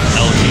smoke up,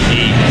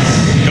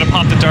 LGD. Gonna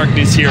pop the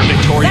darkness here.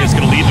 Victoria's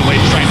gonna lead the way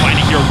to try and find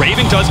a hero.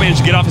 Raven does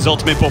manage to get off his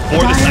ultimate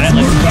before the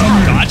silence.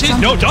 Dodges?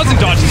 No, doesn't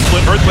dodge the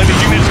split. Earthblade, they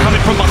do manage to come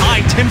in from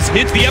behind. Tim's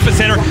hits the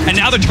epicenter, and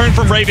now the turn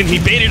from Raven. He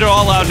baited it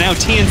all out. Now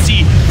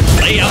TNC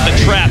lay out the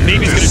trap.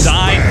 Maybe he's gonna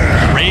die.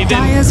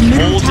 Raven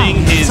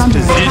holding his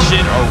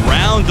position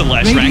around the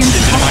Leshrac to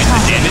minimize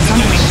the damage.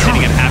 He's only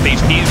sitting at half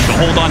HP to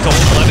hold on to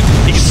hold 11.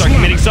 He can start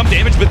committing some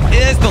damage, but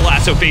as the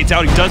lasso fades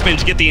out, he does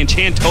manage to get the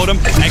enchant totem.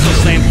 Echo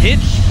Slam hit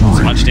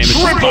as much damage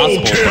as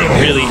possible, but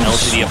really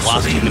LGD have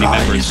lost too many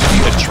members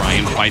to try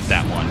and fight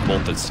that one.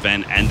 Both the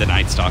Sven and the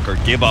Night Stalker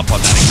give up on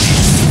that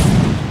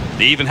engagement.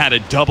 They even had a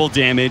double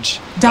damage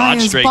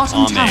dodge straight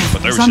on man,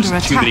 but there was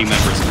just too many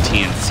members of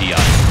TNC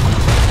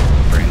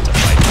for him to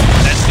fight.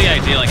 That's the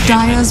ideal engagement.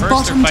 Dire's First, they're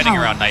bottom fighting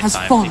tower around has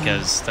nighttime fallen.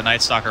 because the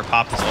Night Stalker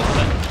popped his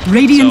ultimate.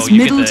 Radiant's so you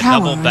middle get the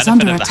double tower is benefit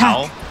under of the attack.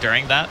 howl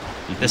during that.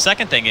 The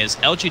second thing is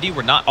LGD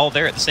were not all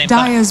there at the same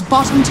time. Dire's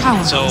bottom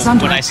tower So is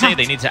under when I attack. say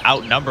they need to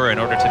outnumber in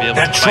order to be able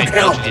That to fight should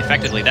help. LGD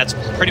effectively, that's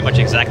pretty much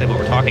exactly what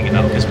we're talking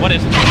about. Because what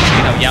if, you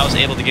know, Yao's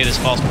able to get his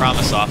false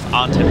promise off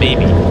onto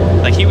Maybe?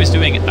 Like he was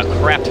doing a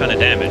crap ton of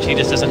damage. He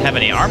just doesn't have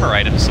any armor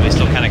items, so he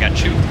still kind of got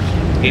chewed.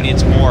 He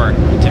needs more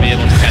to be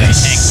able to kind of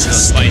tank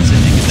those fights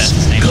and get that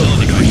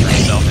sustainability going for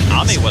himself.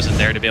 And Ame wasn't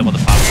there to be able to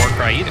pop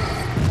Warcry either.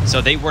 So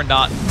they were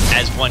not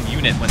as one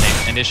unit when they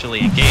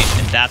initially engaged,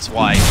 and that's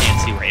why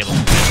TNC were able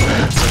to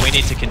win. So we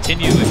need to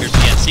continue, if you're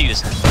TNC,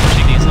 just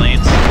pushing these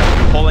lanes,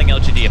 pulling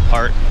LGD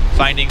apart,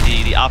 finding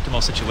the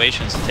optimal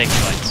situations to take the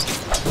fights.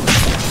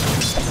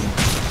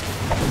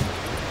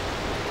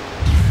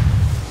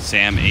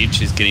 Sam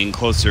H is getting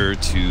closer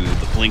to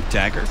the Blink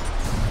Dagger.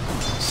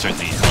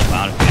 Certainly help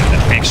out if they have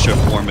that extra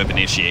form of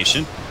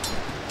initiation.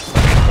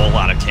 A whole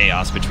lot of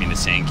chaos between the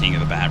Sand King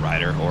and the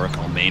Batrider.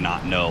 Oracle may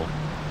not know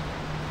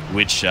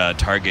which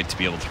target to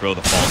be able to throw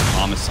the false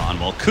promise on.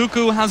 Well,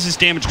 Cuckoo, how's his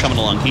damage coming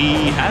along?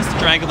 He has the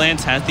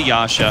Dragonlance, has the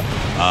Yasha.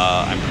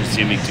 I'm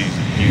presuming to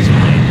use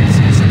Blades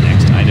as the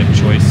next item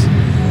choice.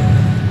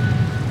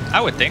 I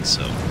would think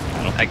so.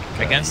 I don't think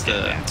Against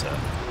the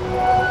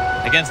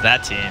Against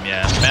that team,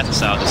 yeah.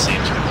 Mathesau just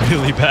seems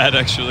really bad,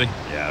 actually.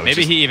 Yeah,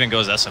 maybe he even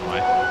goes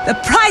SNY. The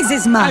prize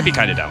is mine. I'd be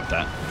kind of down with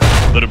that.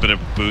 A little bit of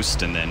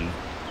boost and then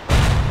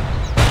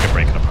could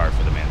break it apart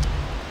for the man.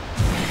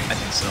 I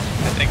think so.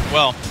 I think,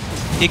 well,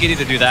 he could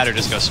either do that or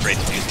just go straight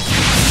to music.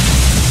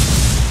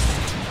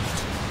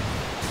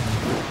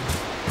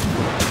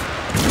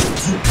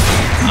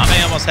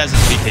 Ame almost has his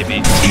BKB.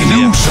 It's going to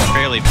be a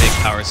fairly big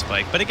power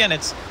spike. But again,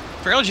 it's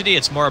for LGD,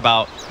 it's more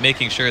about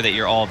making sure that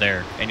you're all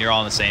there and you're all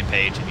on the same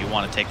page and you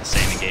want to take the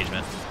same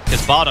engagement.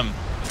 Because bottom,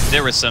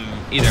 there was some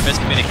either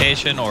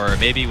miscommunication or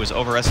maybe he was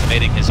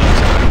overestimating his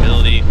own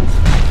ability.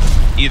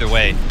 Either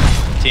way,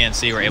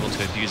 TNC were able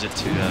to abuse it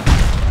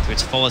to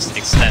its fullest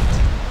extent.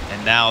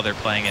 And now they're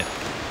playing it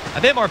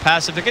a bit more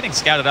passive. They're getting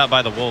scouted out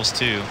by the Wolves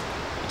too.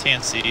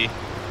 TNC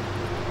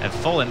have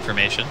full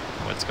information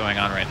of what's going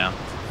on right now.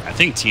 I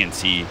think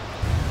TNC,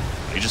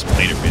 they just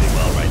played it really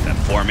well, right? That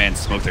 4-man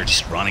smoke, they're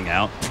just running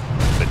out.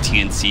 But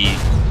TNC,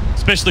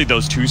 especially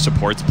those two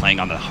supports playing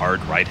on the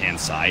hard right-hand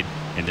side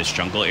in this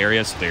jungle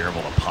area, so they're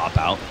able to pop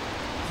out.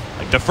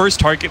 Like the first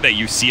target that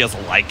you see as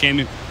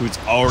Lycan, who's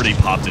already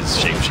popped his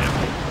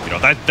shapeshift. You know,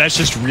 that's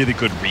just really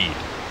good read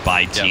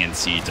by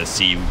TNC to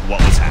see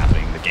what was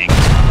happening. The gang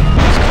was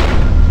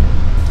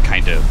coming.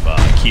 Kind of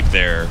keep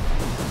the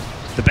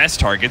best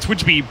targets,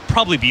 which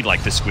probably be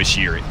like the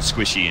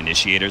squishy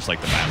initiators,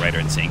 like the Batrider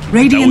and Sankey.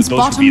 Radiant's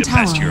bottom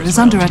tower is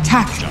under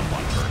attack. Jump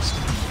on first.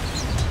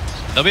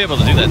 They'll be able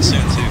to do that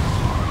soon too.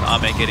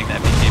 Ame getting that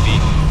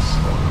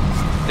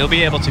BKB. They'll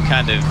be able to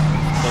kind of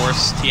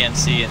force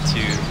TNC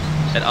into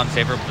an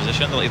unfavorable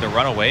position. They'll either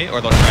run away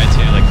or they'll try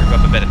to like group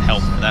up a bit and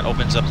help, and that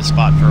opens up the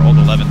spot for Old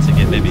 11 to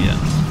get maybe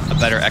a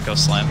better Echo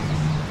Slam.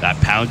 That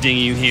pounding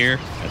you hear,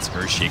 that's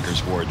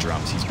Earthshaker's war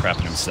drums. He's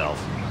prepping himself.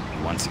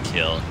 He wants a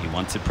kill. He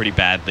wants it pretty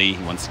badly.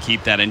 He wants to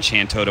keep that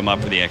enchant totem up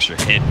for the extra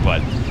hit,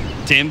 but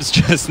Tim's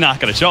just not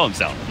going to show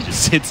himself. He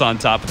just sits on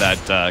top of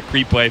that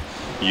creep wave.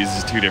 He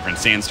uses 2 different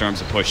sandstorms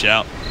to push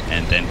out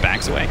and then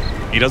backs away.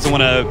 He doesn't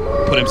want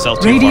to put himself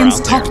too Radiant's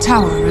far out top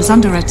tower is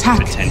under attack.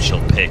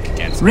 Potential pick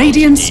against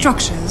Radiant LGD.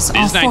 structures It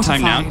are is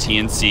nighttime now.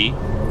 fortified.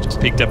 TNC just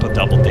picked up a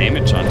double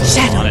damage on it too,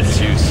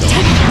 so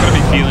they're going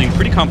to be feeling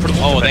pretty comfortable.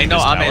 Oh, they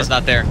know Ame is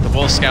not there. The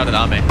Wolves scouted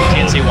Ame.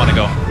 TNC want to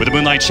go. With the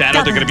Moonlight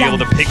Shadow, they're going to be able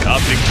to pick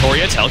up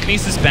Victoria.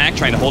 Telekinesis back,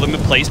 trying to hold him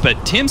in place, but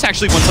Tim's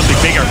actually wants something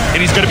bigger,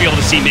 and he's going to be able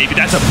to see maybe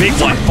that's a big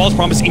one. False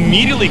Promise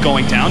immediately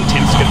going down.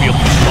 Tim's going to be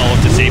able to follow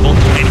up Disable,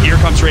 and here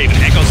comes Raven.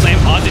 Echo Slam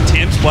onto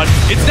Tim's, but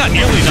it's not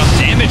nearly enough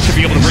damage to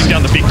be able to bring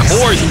down the big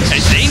cores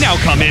as they now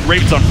come in.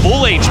 Raven's on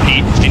full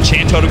HP, and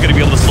Totem going to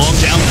be able to slow him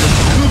down.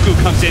 Cuckoo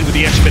comes in with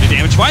the extra bit of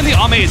damage. Finally,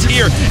 Ame is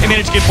here and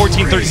managed to get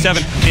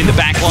 1437 in the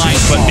back line,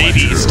 but maybe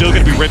he's still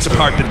going to be ripped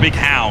apart. The big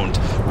hound,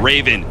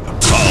 Raven,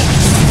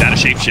 he's out of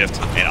shapeshift,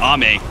 and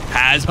Ame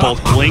has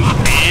both Blink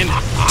and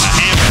a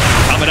hammer.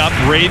 Coming up,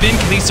 Raven,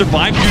 can he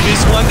survive through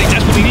this one? They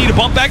desperately need a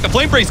bump back. The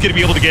Flame Break's going to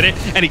be able to get it,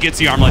 and he gets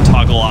the Armlet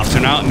toggle off. So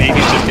now maybe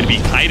it's just going to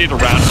be kited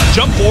around,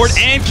 jump forward,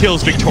 and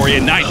kills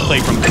Victoria. Nice play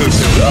from Cuckoo.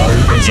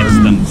 Gets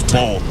them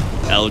both.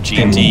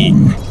 LGD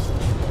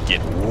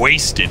get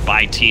wasted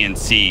by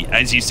TNC.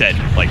 As you said,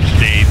 like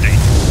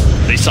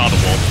they saw the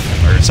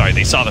wolf, or sorry,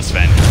 they saw the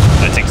Sven.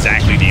 That's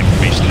exactly the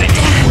information they needed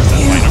for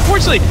that fight.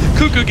 Unfortunately,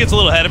 Cuckoo gets a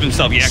little ahead of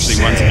himself. He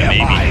actually runs into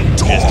maybe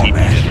just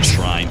keeping it at the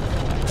shrine.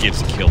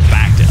 Gives a kill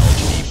back to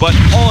LGD. But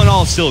all in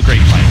all, still a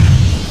great fight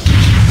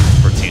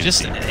for TNC.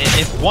 Just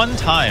if one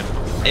time,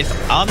 if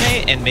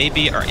Ame and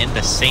maybe are in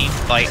the same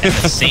fight at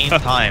the same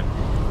time,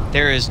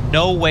 there is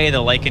no way the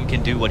Lycan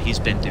can do what he's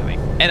been doing.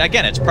 And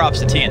again, it's props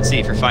to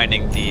TNC for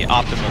finding the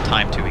optimal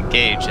time to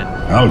engage,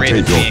 and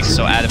Raven being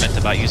so adamant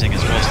about using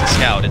his wolves to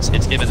scout.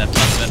 It's given them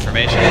tons of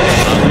information.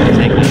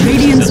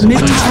 Radiant's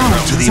middle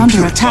tower is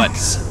under attack.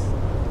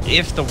 But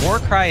if the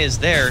Warcry is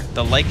there,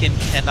 the Lycan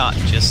cannot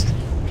just,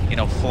 you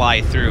know,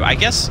 fly through. I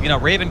guess, you know,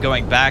 Raven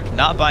going back,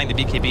 not buying the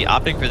BKB,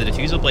 opting for the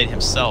Diffusal Blade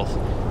himself.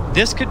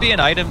 This could be an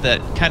item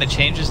that kind of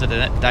changes the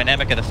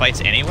dynamic of the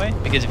fights anyway,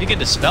 because if you can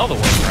dispel the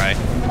Warcry,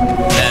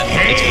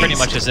 then it's pretty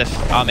much as if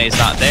Ame's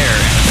not there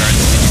in regards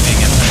to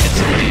being able to hit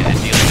somebody and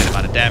deal a good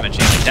amount of damage.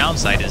 And the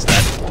downside is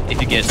that if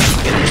you get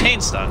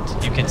chain stunned,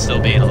 you can still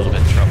be in a little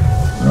bit of trouble.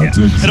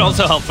 Yeah. It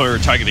also helped for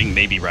targeting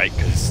maybe, right,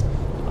 because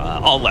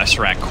all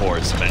Leshrac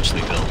cores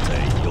eventually built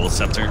a Yule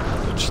Scepter,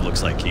 which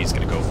looks like he's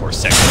going to go for a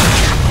second.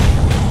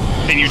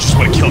 And you just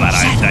want to kill that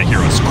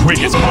hero as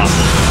quick as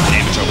possible. The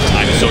damage over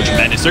time is so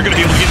tremendous. They're going to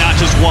be able to get not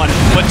just one,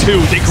 but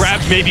two. They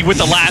grabbed maybe with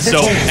the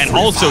lasso and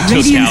also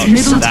took out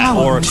that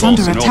Oracle.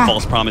 So no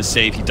False Promise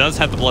save. He does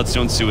have the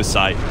Bloodstone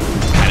Suicide,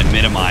 kind of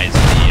minimize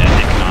the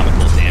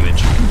economical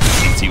damage.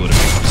 TNC would have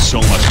become so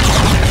much more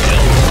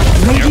kill.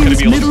 They're going to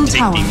be able to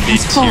take the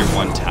mid-tier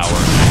 1 tower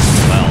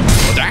as well.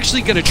 But they're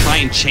actually going to try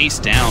and chase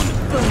down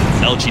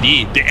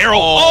LGD. The arrow,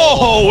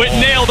 oh, it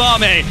nailed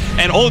Ame.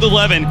 And Old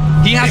 11,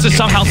 he has to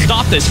somehow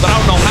stop this, but I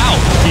don't know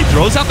how. He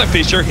throws out the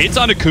Fissure, hits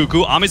onto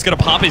Cuckoo. Ame's going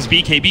to pop his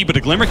BKB, but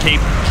a Glimmer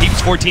Cape keeps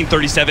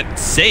 1437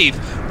 safe.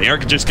 They are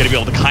just going to be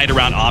able to kite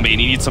around Ame,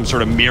 and he needs some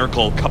sort of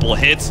miracle couple of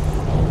hits.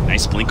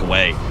 Nice blink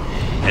away.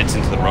 heads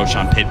into the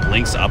Roshan pit,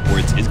 blinks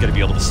upwards, is going to be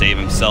able to save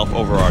himself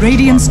over our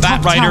Radiant's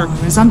Bat top Rider,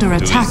 tower is under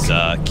attack.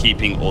 who is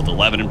keeping Old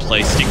 11 in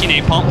place, sticky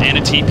napalm and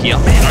a TP.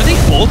 Oh, man, are they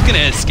both going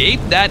to escape?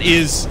 That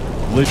is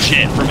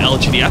legit from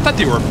LGD. I thought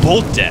they were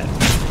both dead.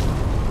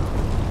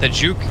 The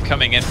juke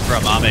coming in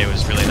from Ame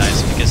was really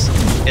nice because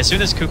as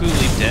soon as Cuckoo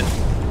leaped in,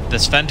 the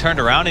Sven turned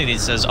around and he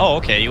says, "Oh,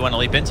 okay, you want to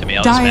leap into me?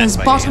 I'll Dyer's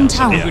just bottom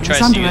tower Cuckoo is tries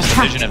to under use the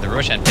attack. vision of the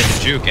Roshan pit to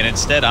juke, and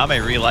instead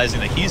Ame realizing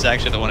that he's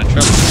actually the one in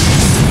trouble,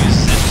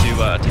 uses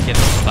it to get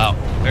him out.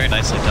 Very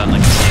nicely done,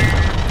 like I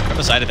said, from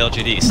the side of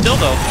LGD. Still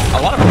though,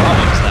 a lot of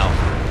problems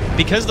now.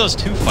 Because those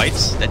two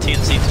fights that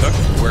TNC took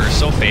were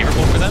so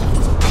favorable for them,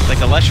 like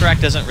the Leshrac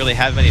doesn't really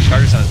have many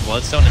charges on his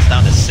Bloodstone, it's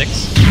down to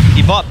 6.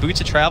 He bought Boots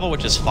of Travel,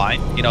 which is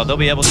fine. You know, they'll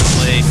be able to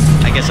play,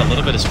 I guess, a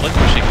little bit of split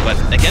pushing, but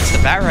against the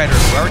Bat Rider,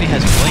 who already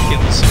has Blink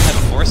and some type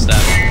of Force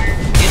Staff,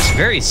 it's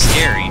very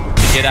scary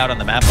to get out on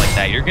the map like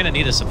that. You're going to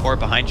need a support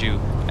behind you,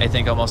 I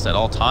think, almost at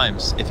all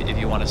times if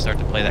you want to start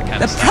to play that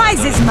kind of style. The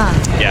prize is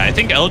mine! Yeah, I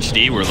think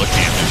LGD were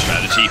looking at their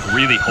strategy,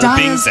 really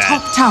hoping Dyer's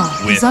top that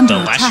tower with is under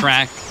the attack.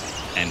 Leshrac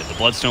and the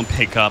Bloodstone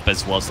pickup,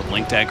 as well as the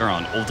Blink Dagger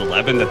on Old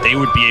 11, that they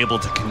would be able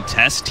to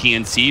contest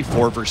TNC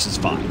 4 versus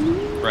 5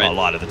 a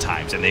lot of the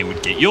times, and they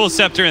would get Eul's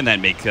Scepter and then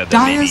make them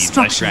maybe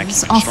Leshrac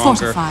even are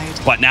stronger.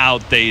 fortified. But now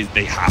they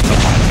have to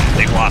fight.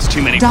 They've lost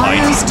too many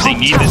Dyer's fights. They top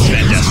need tower this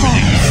Sven is desperately.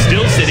 He's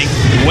still sitting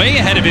way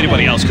ahead of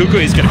anybody else. Cuckoo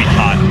is going to be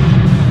hot.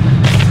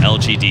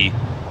 LGD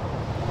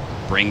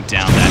bring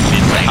down that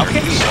mid lane. How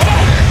can you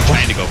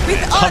Trying to go for it.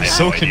 I'm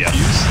so confused.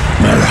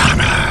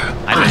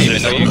 I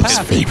didn't know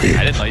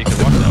you could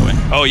walk that way.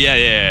 Oh,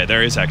 yeah.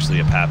 There is actually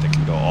a path that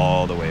can go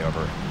all the way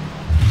over.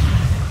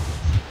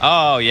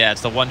 Oh, yeah,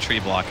 it's the one tree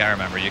block. I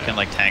remember. You can,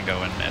 like,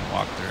 tango and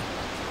walk through.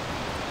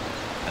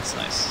 That's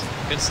nice.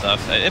 Good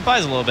stuff. It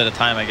buys a little bit of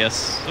time, I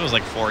guess. There was,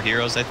 like, 4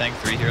 heroes, I think.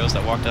 3 heroes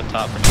that walked up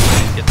top from to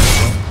get the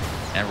kill.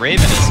 And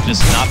Raven has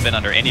just not been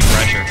under any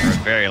pressure for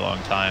a very long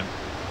time.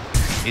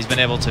 He's been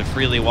able to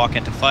freely walk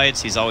into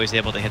fights. He's always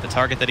able to hit the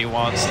target that he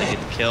wants. They get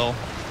the kill.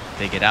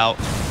 They get out.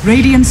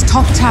 Radiant's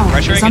top tower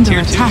Pressuring is in under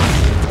tier 2,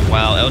 attack.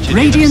 while LGD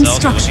Radiant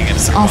themselves are looking at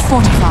structures tier are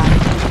 1.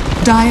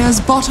 fortified. Dyer's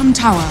bottom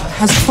tower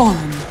has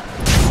fallen.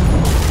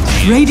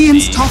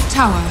 Radiant's top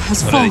tower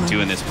has What fallen. do they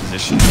do in this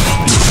position?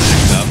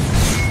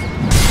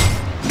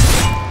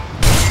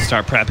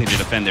 Start prepping to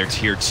defend their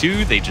tier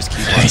 2. They just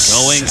keep on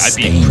going. I'd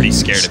be pretty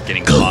scared of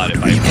getting caught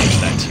if I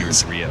approached that tier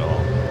 3 at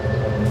all.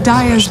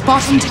 Dyer's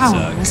bottom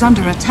tower is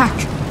under attack.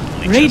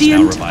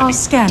 Radiant are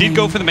scanning. Did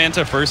go for the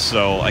Manta first,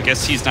 so I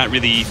guess he's not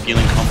really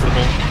feeling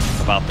comfortable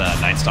about the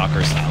Night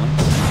Stalker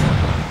silence.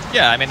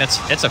 Yeah, I mean,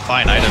 it's a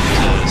fine item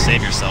to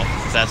save yourself.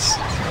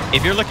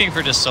 If you're looking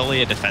for just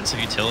solely a defensive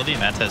utility,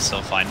 Manta is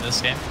still fine in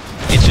this game.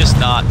 It's just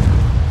not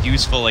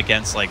useful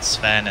against like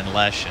Sven and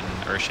Lesh and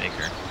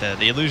Earthshaker.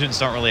 The illusions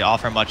don't really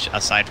offer much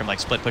aside from like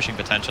split pushing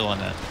potential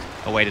and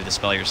a way to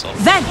dispel yourself.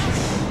 Then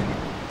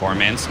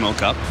 4-man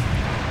smoke up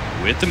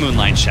with the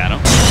Moonlight Shadow.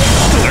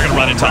 They're going to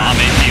run into Ame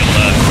and be able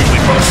to quickly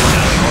focus it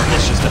down. The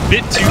Oracle's just a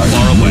bit too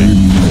far away.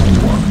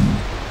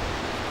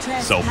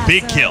 So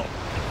big kill.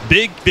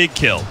 Big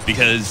kill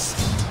because,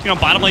 you know,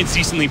 bottom lane's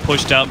decently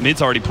pushed out.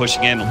 Mid's already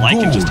pushing in. Light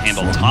can just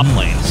handle top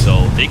lane.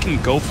 So they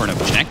can go for an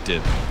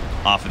objective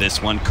off of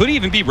this one. Could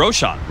even be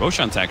Roshan.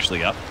 Roshan's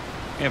actually up.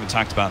 We haven't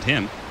talked about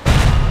him.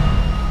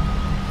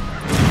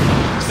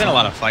 It's been a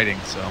lot of fighting,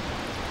 so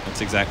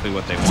that's exactly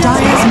what they want.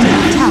 Dyer's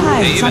middle tower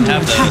they is even under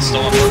have the attack.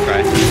 stolen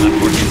Warcry on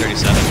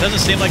 1437. Doesn't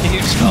seem like a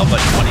huge spell, but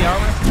 20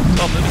 armor,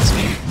 12 movement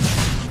speed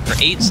for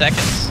 8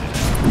 seconds.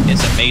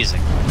 It's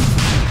amazing.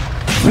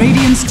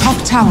 Radiant's top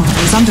tower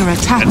is under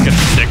attack. That's gonna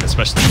be sick,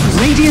 especially for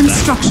Radiant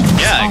structures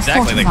Yeah, are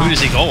exactly. Like, who fortified.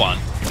 does he go on?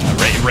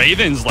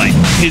 Raven's like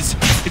his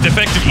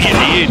effective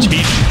ENH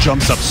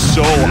jumps up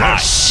so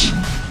high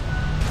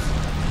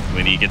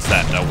when he gets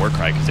that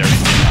Warcry because they're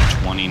already sitting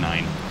at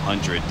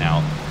 2,900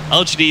 now.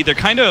 LGD, they're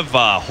kind of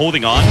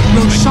holding on.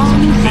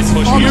 Roshan has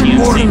Mid-push fallen TNC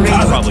more than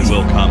probably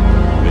will come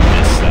with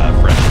this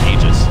fresh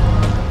Aegis.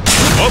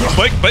 Oh,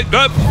 wait,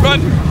 run!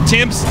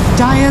 Tim's.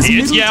 Dyer's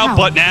It's middle yeah, tower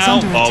but is now,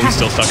 under oh, he's attack.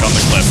 still stuck on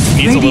the cliff.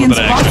 Needs Radiant's a little bit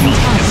of extra bottom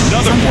help. tower is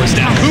Another under force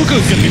down. attack.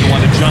 Kuko's gonna be the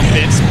one to jump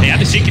in. They have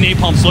the Seeking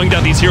Napalm slowing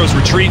down these heroes'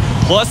 retreat,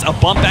 plus a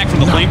bump back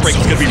from the flame break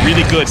is gonna be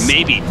really good.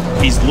 Maybe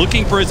he's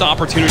looking for his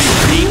opportunity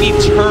to maybe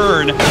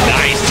turn.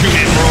 Nice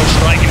 2-man throw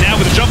strike, and now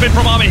with a jump in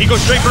from Ame, he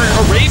goes straight for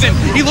a Raven.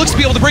 He looks to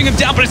be able to bring him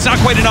down, but it's not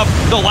quite enough.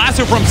 The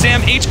lasso from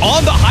Sam H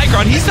on the high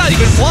ground. He's not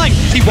even flying.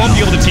 He won't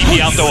be able to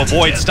TP out though.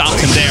 Avoid stops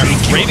him there.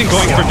 Raven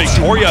going for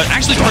Victoria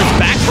actually turns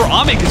back for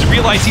Ame because he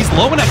realized he's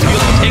low enough to be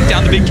able to take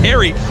down the big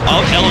carry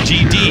of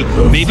LGD.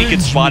 Maybe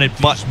gets spotted,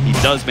 but he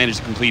does manage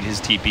to complete his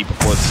TP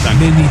before the stun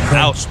comes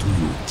out.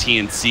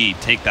 TNC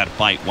take that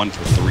fight 1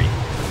 for 3.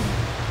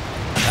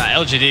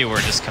 LGD were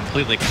just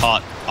completely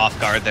caught off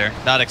guard there,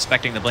 not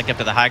expecting the blink up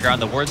to the high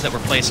ground. The wards that were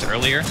placed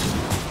earlier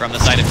from the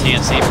side of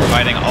TNC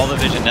providing all the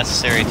vision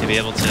necessary to be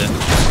able to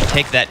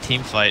take that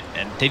team fight,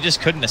 and they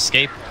just couldn't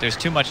escape. There's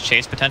too much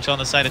chase potential on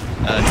the side of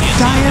TNC.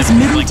 Dyer's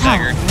middle Blink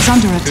tower Dagger. is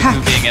under Cuckoo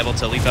attack. being able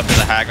to leap up to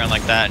the high ground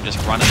like that and just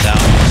run it down.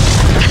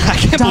 I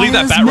can't believe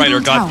that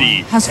Batrider got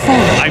the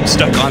I'm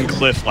stuck on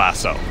cliff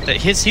lasso.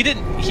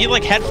 He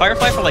like had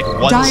Firefly for like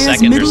 1 Dire's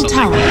second or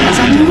something.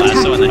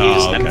 Lasso, and then he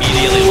just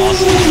immediately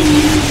lost it.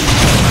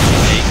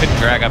 He couldn't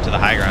drag up to the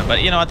high ground.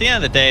 But you know, at the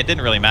end of the day, it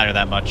didn't really matter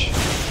that much.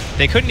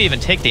 They couldn't even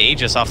take the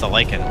Aegis off the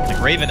Lycan.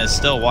 Like Raven is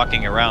still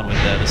walking around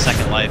with the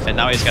second life, and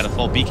now he's got a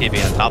full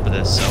BKB on top of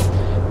this.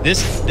 So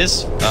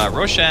this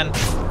Roshan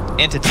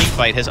anti-team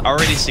fight has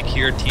already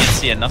secured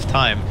TNC enough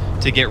time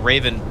to get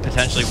Raven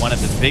potentially one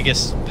of the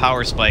biggest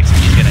power spikes, and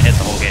he's going to hit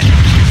the whole game.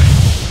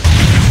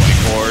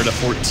 24 to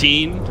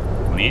 14,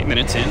 28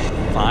 minutes in,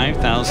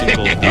 5,000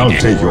 gold. I'll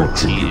take your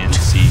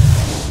TNC,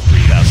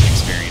 3,000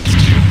 experience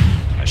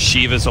too.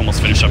 Shiva's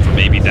almost finished up for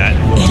maybe that.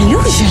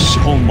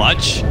 So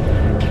much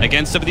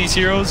against some of these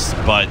heroes,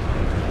 but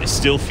I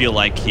still feel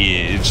like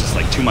it's just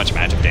like too much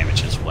magic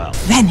damage as well.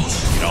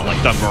 You know,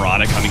 like the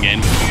Murata coming in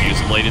with the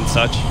Fuse Blade and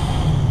such.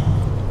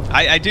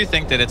 I do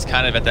think that it's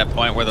kind of at that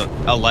point where the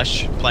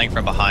Lesh playing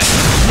from behind.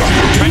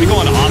 Trying to go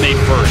on Ame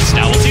first.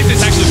 Now we'll see if this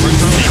actually works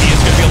for him. Maybe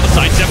he's going to be able to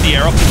sidestep the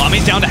arrow.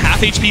 Ame's down to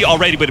half HP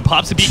already, but it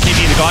pops the BKB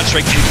and the God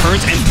Strike and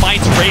turns and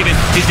fights Raven.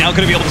 He's now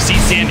going to be able to see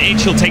Sam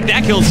H. He'll take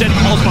that kill instead.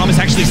 Paul's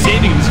Promise actually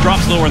saving him. This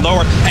drops lower and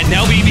lower, and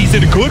now BB's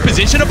in a good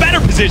position, a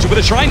better position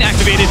with a Shrine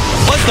activated,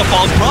 plus the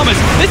False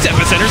Promise. This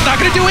Epicenter's not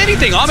going to do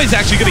anything. Ame's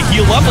actually going to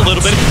heal up a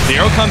little bit.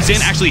 The arrow comes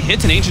in, actually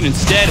hits an Ancient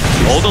instead.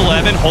 Old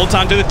 11 holds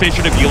on to the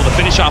Fissure to be able to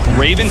finish off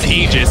Raven's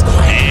Aegis.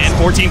 And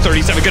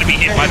 1437 going to be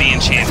hit by the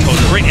enchant code.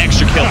 Great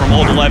extra kill from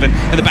Old 11.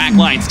 And the back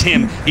lines,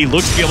 Tim, he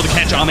looks to be able to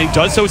catch Ame,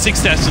 does so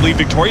successfully.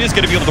 Victoria's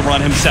going to be able to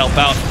run himself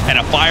out. And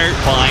a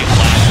Firefly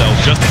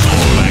lasso just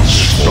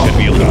actually going to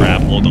be able to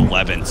grab Old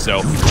 11.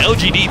 So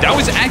LGD, that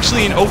was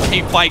actually an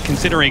okay fight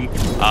considering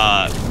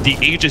the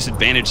Aegis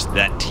advantage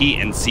that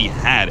TNC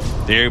had.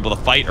 They were able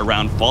to fight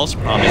around False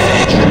Promise.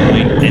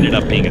 And ended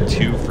up being a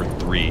 2 for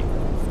 3.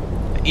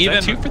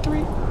 Even 2 for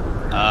 3?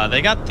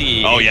 They got the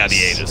Aegis. Yeah, the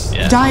Aegis.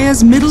 Yeah.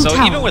 Dire's middle so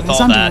tower even with is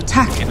all under that,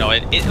 attack. you know,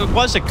 it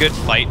was a good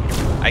fight,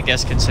 I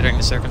guess, considering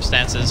the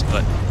circumstances.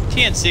 But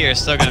TNC are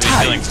still going to be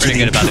feeling pretty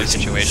good about their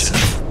situation.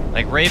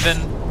 Like Raven,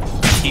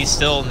 he's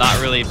still not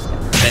really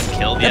been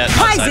killed yet.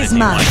 Outside if you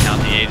want to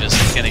count the Aegis,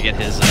 he's going to get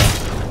his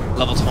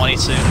level 20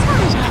 soon.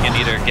 So he can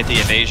either get the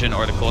evasion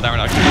or the cooldown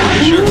reduction. I'm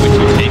not sure which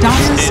would take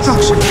in this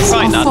case.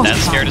 Probably not that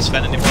scared to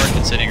spend anymore,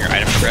 considering your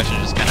item progression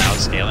is just kind of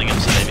outscaling him.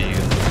 So maybe you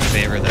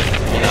favor the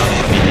cooldown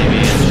of BKB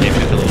and shape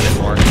it a little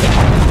bit more.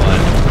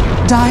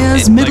 But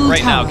Dire's middle like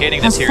right now, tower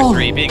getting has the tier fallen.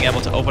 3, being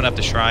able to open up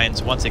the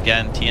shrines once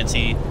again,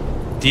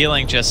 TNC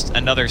dealing just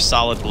another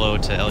solid blow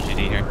to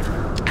LGD here.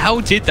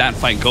 How did that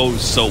fight go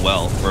so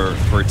well for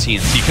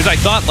TNC? Because I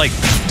thought like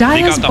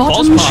Dire's they got the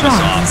False bottom Promise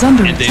shrine off is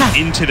under and attack.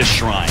 then into the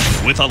shrine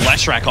with a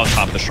Leshrac on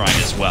top of the shrine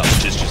as well,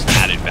 which is just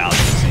added value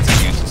since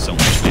it uses so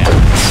much mana.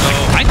 So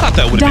I thought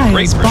that would have been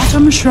great Dire's for him.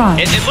 bottom shrine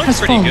It looks has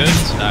pretty fallen.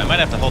 good. I might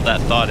have to hold that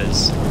thought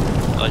as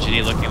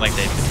LGD looking like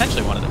they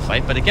potentially wanted to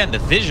fight. But again, the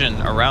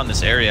vision around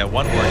this area,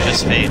 one war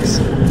just fades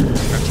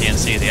from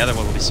TNC, the other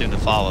one will be soon to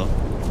follow.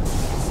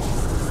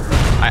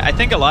 I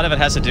think a lot of it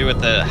has to do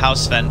with how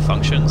Sven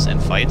functions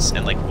and fights,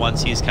 and like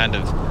once he's kind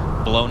of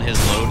blown his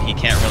load, he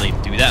can't really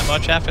do that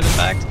much after the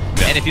fact.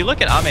 Yeah. And if you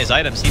look at Ame's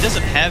items, he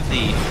doesn't have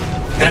the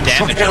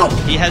damage build.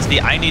 He has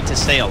the I need to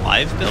stay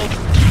alive build,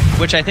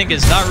 which I think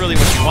is not really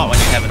what you want when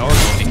you have an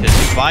Oracle,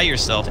 because you buy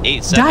yourself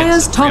 8 seconds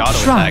Dire's of free top auto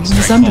shrine attacks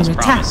is during under False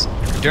attack.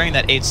 Promise. During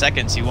that 8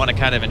 seconds, you want to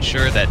kind of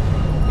ensure that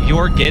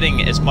you're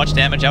getting as much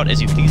damage out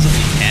as you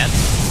feasibly can.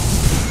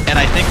 And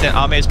I think that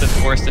Ame's been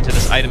forced into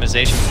this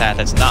itemization path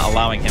that's not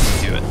allowing him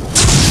to do it.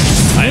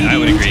 I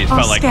would agree. It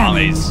felt like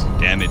Ame's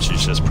damage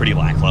is just pretty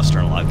lackluster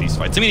in a lot of these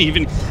fights. I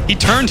mean, he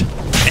turned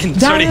and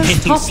started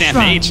hitting Sam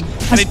H,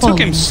 and it took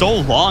him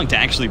so long to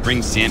actually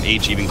bring Sam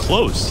H even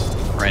close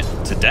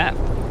to death.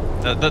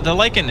 The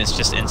Lycan is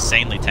just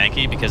insanely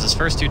tanky because his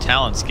first 2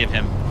 talents give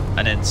him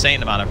an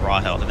insane amount of raw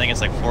health. I think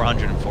it's like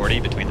 440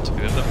 between the 2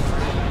 of them.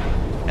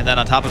 And then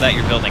on top of that,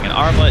 you're building an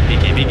armlet.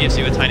 BKB gives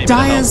you a tiny bit of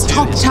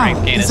health too. His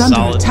strength gain is under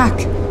solid. attack.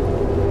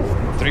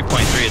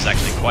 3.3 is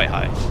actually quite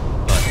high.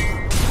 But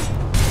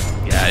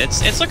yeah,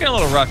 it's looking a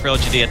little rough for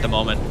LGD at the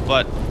moment.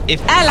 But if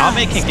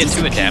Ame can get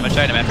to a damage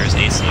item after his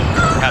AC,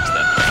 perhaps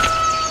then.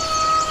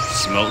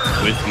 Smoke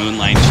with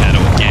Moonlight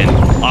Shadow again,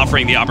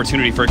 offering the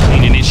opportunity for a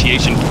clean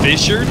initiation.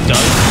 Fissure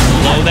does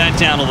slow that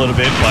down a little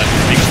bit, but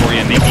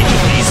Victoria making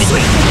it easy.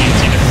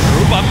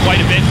 Group up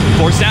quite a bit.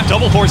 Force Snap,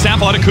 double Force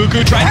Snap on a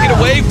Cuckoo, trying to get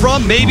away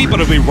from maybe, but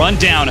it'll be run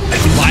down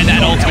by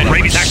that ultimate.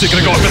 Ravy's actually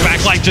going to go up to the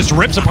back line, just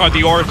rips apart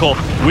the Oracle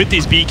with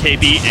his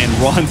BKB and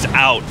runs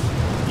out.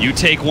 You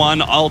take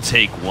one, I'll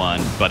take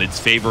one, but it's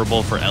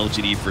favorable for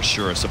LGD for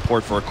sure.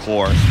 Support for a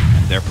core.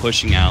 They're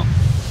pushing out.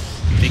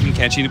 They can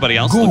catch anybody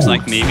else. Looks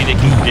like maybe they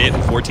can get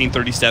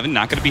 1437.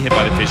 Not going to be hit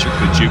by the Fissure.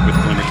 Could juke with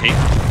Glimmer Cape.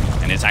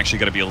 And it's actually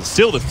going to be able to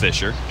steal the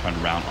Fissure. Turn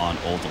around on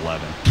Old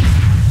 11.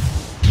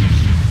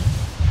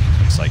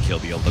 Looks like he'll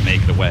be able to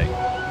make it away.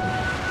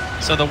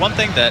 So the one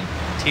thing that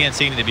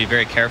TNC need to be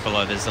very careful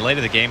of is the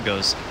later the game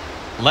goes,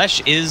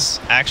 Lesh is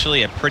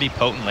actually a pretty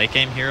potent late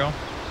game hero.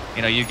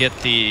 You know, you get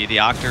the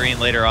Octarine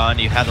later on,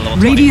 you have the little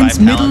Radiant's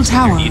 25 middle talents with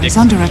your tower Edict. is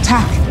under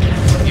attack.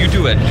 You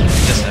do it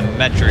just a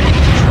metric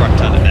truck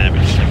ton of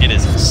damage. Like, it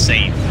is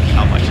insane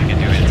how much you can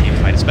do in a team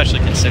fight, especially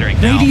considering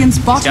now Radiant's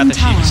he's got bottom the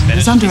Sheik's tower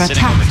finish, is under he's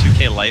sitting attack. over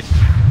 2k life.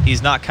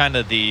 He's not kind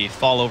of the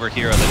fall-over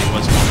hero that he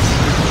was once.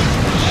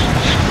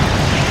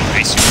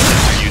 Nice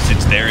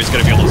usage there is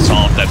going to be able to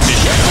solve that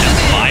vision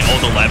by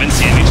Old 11.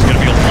 Sandy's going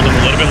to be able to hold him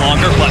a little bit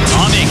longer, but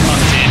Ame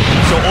comes in.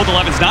 So Old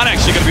 11's not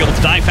actually going to be able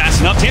to die fast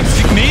enough.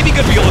 TNC maybe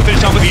going to be able to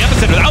finish off with the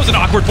epicenter. That was an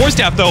awkward force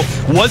tap, though.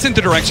 Wasn't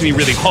the direction he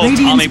really hoped.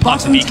 Radiant's Ame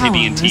pops the bottom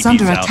BKB and tower is TP's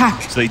under out.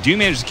 attack. So they do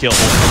manage to kill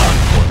Old 11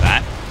 for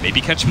that. Maybe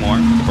catch more.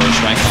 First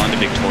strike on to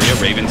Victoria.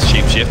 Raven's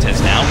shapeshift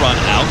has now run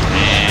out,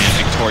 and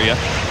Victoria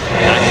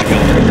not going to be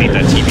able to complete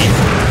that TP.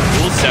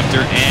 Dual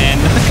Scepter, and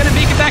not going to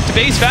make it back to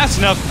base fast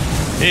enough.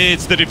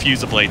 It's the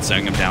Diffuser Blade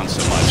setting him down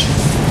so much.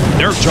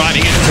 They're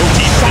driving in so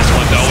deep for this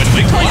one, though, and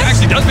Victoria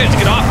actually does manage to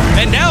get off.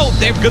 And now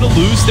they're going to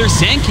lose their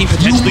Sand King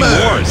potentially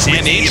more.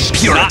 Sand Age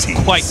not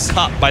quite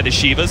cut by the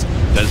Shivas.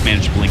 Does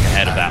manage to blink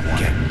ahead of that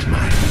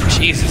one.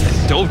 Jesus,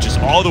 they dove just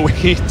all the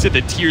way to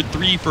the tier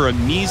 3 for a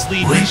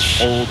measly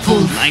old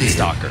Night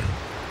Stalker.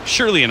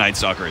 Surely a Night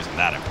Stalker isn't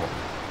that important.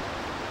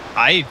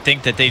 I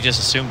think that they just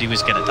assumed he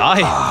was going to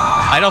die.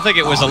 I don't think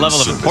it was a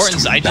level of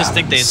importance. I just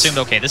think they assumed,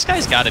 okay, this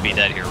guy's got to be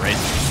dead here, right?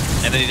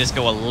 And then they just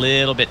go a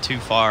little bit too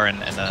far, and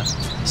the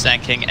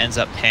Sand King ends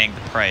up paying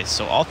the price.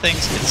 So all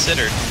things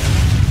considered,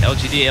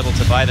 LGD able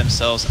to buy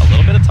themselves a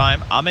little bit of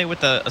time. Ame with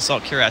the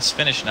Assault Cuirass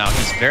finish now.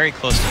 He's very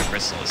close to the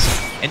Chrysalis.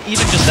 And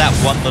even just that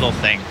one little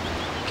thing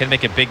can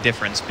make a big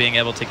difference. Being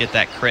able to get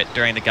that crit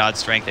during the God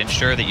Strength,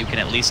 ensure that you can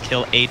at least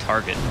kill a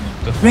target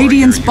before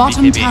Radiant's your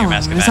bottom BKB and your tower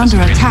Mask of is Madness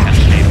under really attack. kind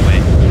of fade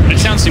away. But it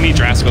sounds to me,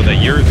 Drasko,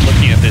 that you're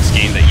looking at this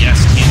game that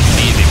yes,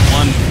 TNC, they've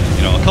won,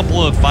 you know, a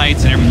couple of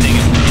fights and everything.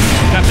 And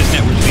got this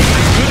network lead,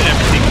 they're good at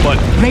everything, but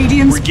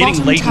Radiant's we're getting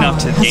bottom late enough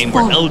to the tower has game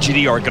where fallen.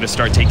 LGD are going to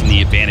start taking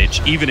the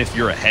advantage, even if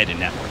you're ahead in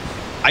network.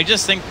 I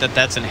just think that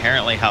that's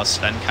inherently how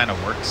Sven kind of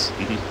works,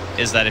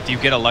 is that if you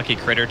get a lucky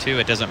crit or two,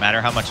 it doesn't matter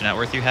how much net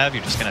worth you have,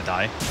 you're just going to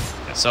die.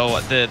 So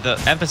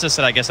the emphasis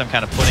that I guess I'm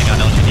kind of putting on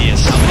LGD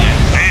is how many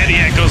And the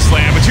Echo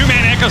Slam, a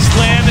two-man Echo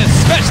Slam,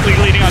 especially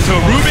leading onto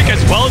a Rubik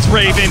as well as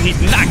Raven.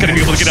 He's not going to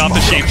be able to get off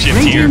the shapeshift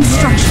here. Radiant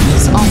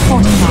structures are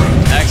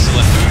fortified.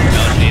 excellent move from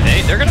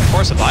LGD. They're going to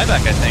force a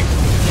buyback, I think.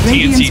 TNC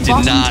Radiant's did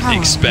bottom not tower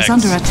expect is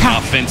under an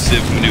attack.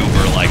 offensive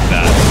maneuver like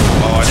that.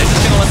 Oh, are they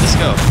just going to let this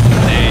go?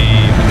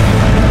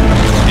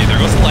 There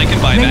goes the Lycan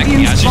buyback.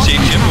 He has your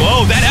shapeshift.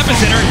 Whoa, that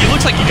epicenter. He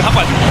looks like he got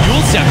by the Dual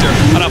Scepter,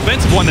 an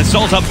offensive one that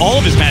stalls up all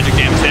of his magic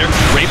damage there.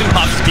 Raven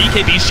pops his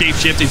BKB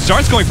shapeshift and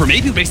starts going for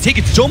Maybe, but he's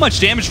taking so much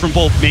damage from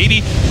both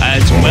Maybe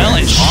as well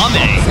as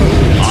Ame.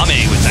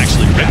 Ame was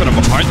actually ripping him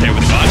apart there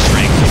with God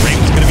Strength. So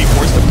Raven's going to be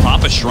forced to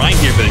pop a shrine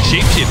here, but his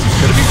shapeshift is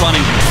going to be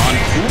running on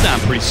cooldown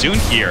pretty soon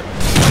here.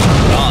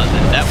 Oh,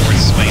 the net worth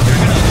swing.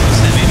 They're going to lose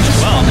Sandage as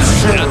well.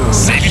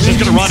 Savi's just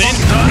going to run in.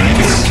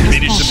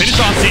 Managed to finish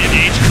off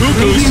Sandage.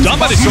 Cuckoo stunned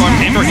by the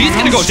Stormhammer. He's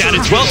going to go down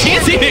as well.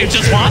 TNC may have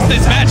just lost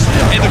this match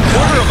in the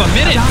quarter of a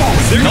minute.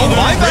 There's no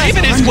buyback.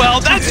 Raven as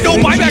well. That's no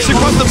buybacks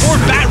across the board.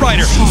 Bat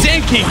Rider,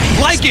 Sand King,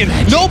 Lycan,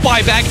 no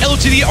buyback.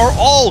 LGD are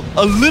all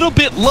a little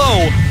bit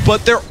low,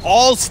 but they're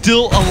all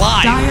still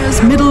alive.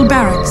 Dire's middle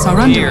barracks are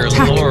under Dear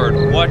attack.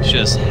 Lord, what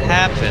just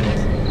happened?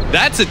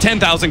 That's a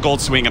 10,000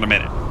 gold swing in a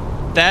minute.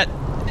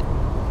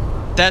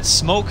 That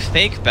smoke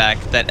fake back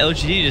that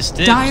LGD just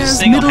did, Dire's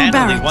just middle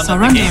single-handedly won barracks them are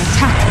the under game.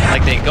 attack.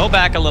 Like, they go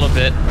back a little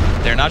bit.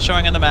 They're not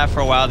showing on the map for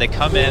a while. They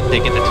come in. They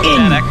get the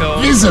two-man echo.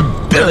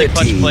 Really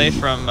clutch play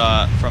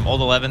from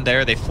Old 11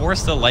 there. They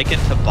force the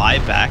Lycan to buy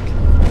back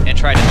and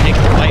try to take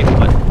the fight,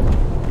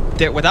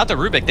 but without the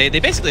Rubik, they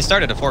basically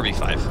started a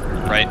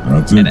 4v5, right?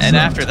 And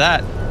after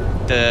that,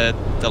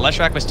 the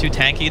Leshrac was too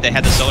tanky. They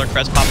had the Solar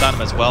Crest popped on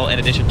him as well, in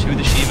addition to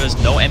the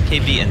Shivas. No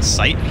MKB in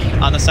sight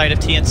on the side of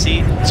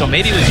TNC. So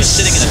maybe he was just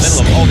sitting in the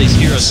middle of all these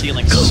heroes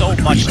dealing so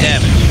much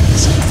damage,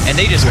 and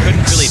they just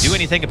couldn't really do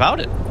anything about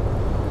it.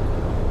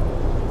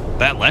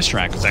 That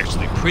Leshrac was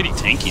actually pretty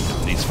tanky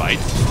in these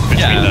fights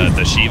between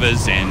the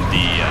Shivas and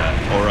the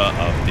aura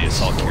of the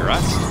Assault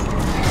Cuirass.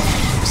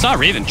 I saw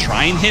Raven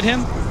try and hit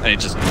him, and it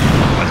just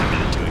wasn't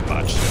really doing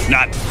much.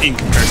 Not in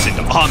comparison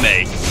to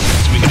Ame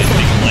swinging his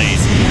big blade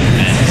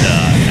and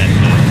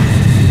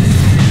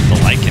the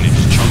Lycan and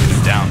just chunking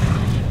him down.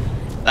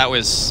 That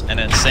was an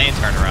insane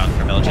turnaround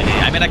from LGD.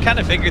 I mean, I kind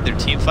of figured their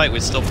team fight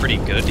was still pretty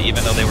good,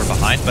 even though they were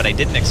behind, but I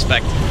didn't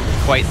expect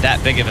quite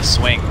that big of a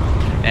swing.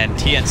 And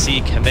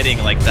TNC committing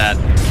like that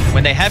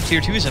when they have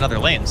tier 2s in other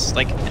lanes.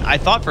 Like, I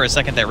thought for a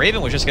second that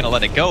Raven was just going to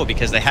let it go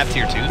because they have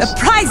tier 2s. The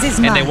prize is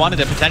mine. And they wanted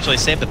to potentially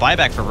save the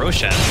buyback for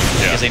Roshan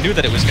because they knew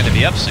that it was going to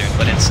be up soon.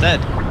 But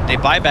instead, they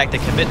buy back, they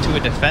commit to a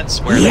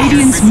defense where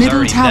Radiant's middle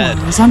already tower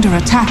dead. is under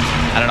attack.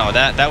 I don't know,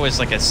 that was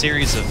like a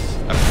series of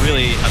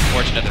really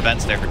unfortunate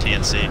events there for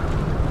TNC.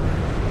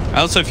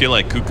 I also feel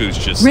like Cuckoo's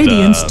just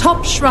Radiant's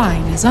top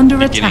shrine is under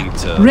beginning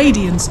attack. to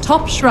Radiant's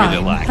top shrine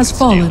relax has its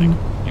fallen. dealing.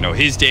 You know,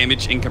 his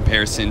damage in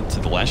comparison to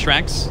the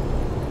Leshrac's,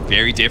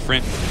 very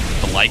different.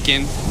 The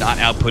Lycan not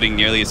outputting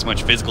nearly as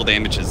much physical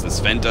damage as the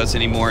Sven does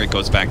anymore. It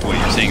goes back to what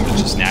you're saying, that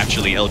just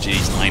naturally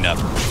LGD's lineup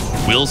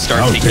will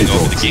start taking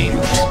over the game.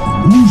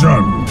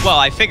 Well,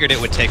 I figured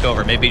it would take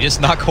over, maybe just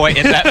not quite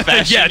in that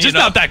fashion. Yeah, just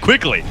not that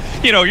quickly.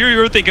 You know,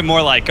 you're thinking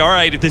more like, all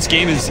right, if this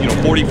game is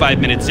 45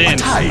 minutes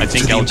in, I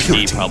think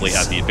LGD probably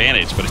has the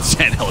advantage, but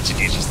instead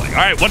LGD's just like, all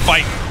right, one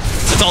fight.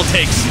 That's all it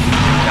takes.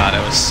 God,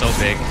 it was so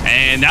big.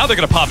 And now they're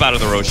going to pop out of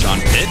the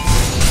Roshan pit.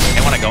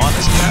 They want to go on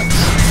this map.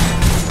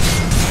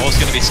 Mo's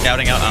going to be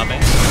scouting out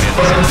Ame.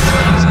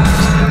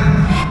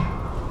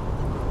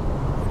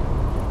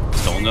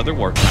 Still another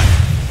warp time.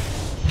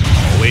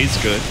 Always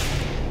good.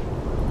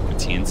 For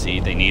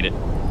TNC, they need it.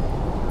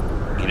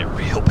 Need it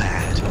real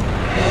bad.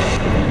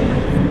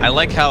 I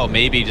like how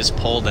maybe just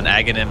pulled an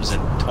Aghanims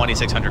and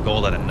 2,600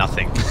 gold out of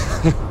nothing.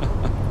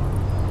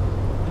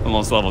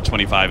 Almost level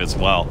 25 as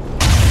well.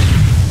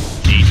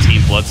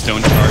 18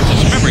 Bloodstone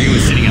charges. Remember, he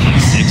was sitting at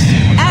like 6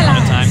 at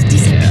a time.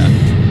 Yeah.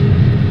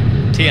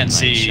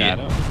 TNC,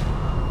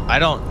 I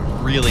don't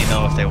really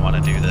know if they want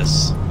to do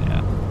this.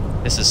 Yeah.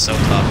 This is so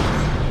tough.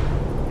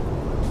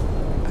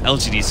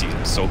 LGD seems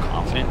so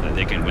confident that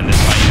they can win this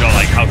fight. You know,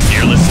 like how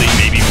fearlessly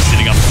maybe he was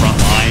sitting on the front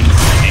line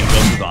and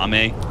goes with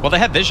Ame. Well,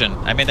 they have vision.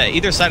 I mean,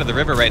 either side of the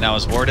river right now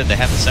is warded. They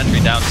have the sentry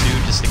down too,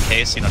 just in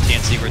case,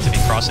 TNC were to be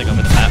crossing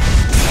over the map.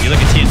 You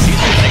look at TNC's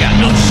group, they got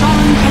nothing.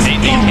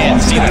 They can't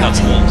see the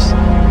wolves.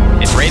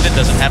 If Raven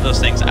doesn't have those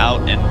things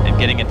out and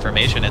getting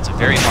information, it's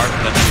very hard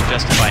for them to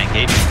justify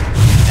engaging.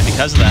 And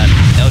because of that,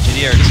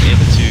 LGD are just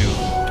able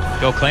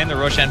to go claim the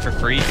Roshan for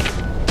free.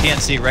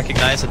 TNC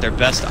recognize that their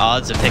best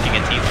odds of taking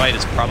a team fight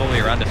is probably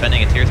around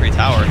defending a tier 3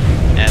 tower.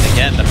 And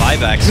again, the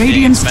buybacks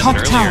Radiant's top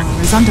tower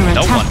is under attack.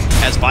 No one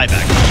has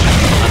buyback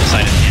on the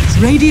side of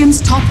TNC.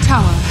 Radiant's top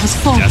tower has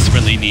fallen.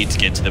 Desperately need to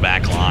get to the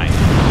back line.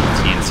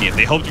 TNC, if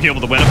they hope to be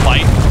able to win a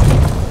fight,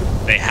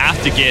 they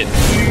have to get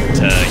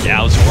to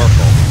Yao's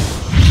Oracle.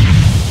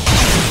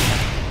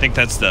 I think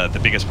that's the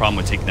biggest problem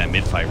with taking that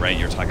mid fight, right?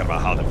 You're talking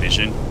about how the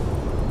vision.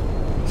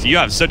 So you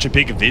have such a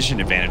big vision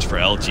advantage for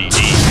LGD.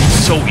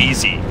 It's so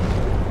easy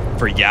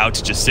for Yao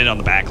to just sit on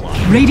the back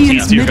line.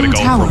 Radiant's so you're going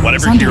middle to go tower for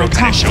whatever is hero under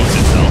kind of attack. shows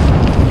itself,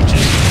 which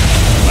is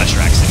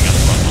Leshrac sitting on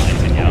the front line.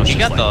 And Yao's You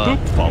just got like,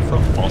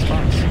 boop, fall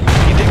box.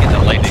 You did get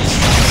the lightning.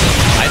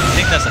 I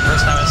think that's the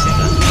first time I've seen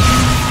that.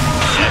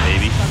 Yeah,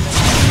 baby.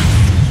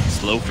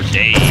 Slow for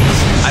days.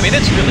 I mean,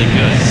 it's really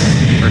good,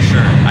 for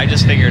sure. I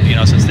just figured,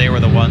 since they were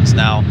the ones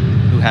now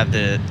who have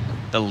the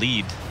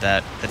lead,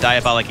 that the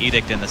Diabolic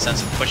Edict in the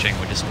sense of pushing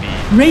would just be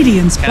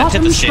Radiant's kind of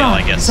tip bottom the scale,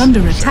 I shrine guess, is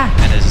under attack.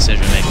 and his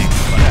decision making.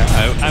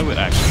 I would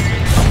actually.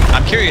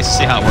 I'm curious to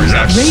see how it works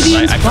out.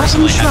 Radiant's I bottom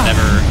personally have shrine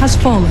never. has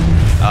fallen.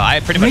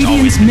 I pretty much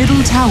Radiant's always.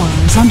 middle tower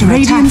is under attack.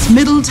 Radiant's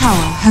middle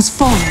tower has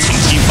fallen. In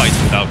team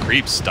fights without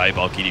creeps,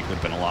 Diabolic Edict would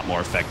have been a lot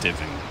more effective.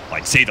 And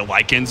like, say the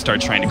Lycan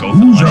start trying to go for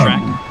the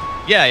Leshrac.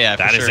 Yeah,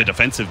 That for is sure. a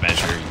defensive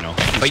measure,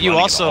 But you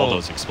also all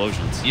those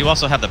explosions. You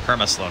also have the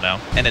perma slow now,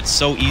 and it's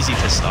so easy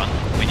to stun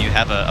when you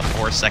have a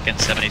 4-second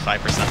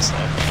 75%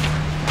 slow.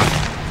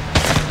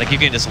 Like you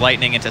can just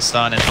lightning into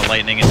stun into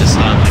lightning into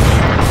stun, like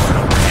over and over and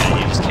over again.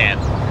 You just can't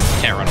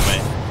run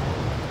away.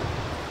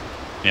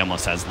 He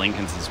almost has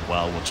Lincolns as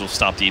well, which will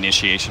stop the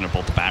initiation of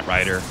both the Bat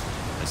Rider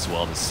as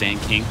well as the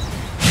Sand King.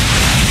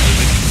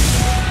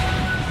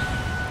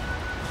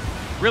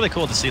 Really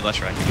cool to see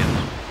Leshrac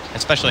again,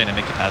 especially in a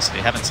mid capacity.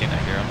 Haven't seen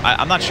that hero.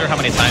 I'm not sure how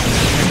many times in the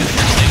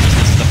stages.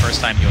 This is the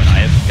first time you and I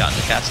have gotten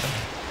to cast him.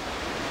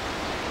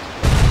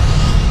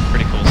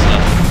 Pretty cool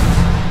stuff.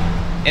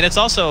 And it's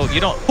also,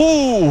 you don't...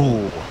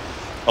 Ooh!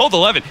 Old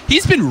 11.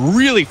 He's been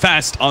really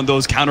fast on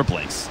those counter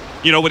blinks.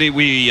 When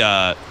we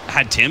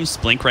had Tim's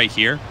blink right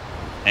here,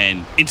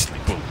 and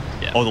instantly, boom.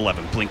 Yeah. Old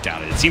 11 blinked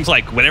down. And it seems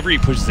like whenever he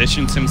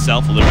positions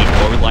himself a little bit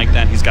forward like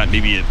that, he's got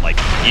maybe like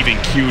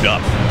even queued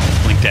up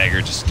blink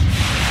dagger, just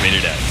ready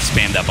to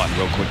spam that button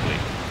real quickly.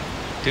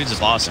 Dude's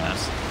just awesome, man.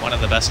 One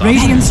of the best.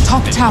 Radiant's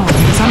top tower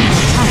is under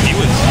attack. He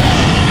was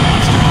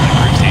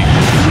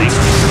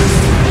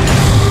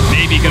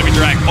maybe going to be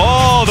dragged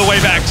all the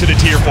way back to the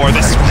tier 4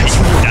 this fight.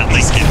 That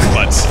Lincoln,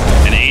 but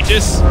an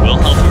Aegis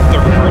will help with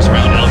the first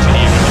round. LGD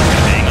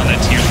bang on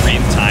that tier 3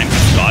 in time.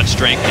 God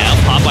strength now,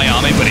 pop by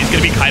Ame, but he's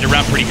going to be kited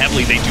around pretty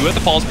heavily. They do have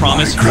the false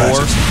promise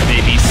for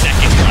maybe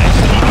second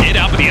life. Get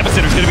out, but the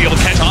Epicenter's going to be able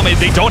to catch Ame.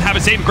 They don't have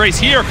a saving grace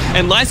here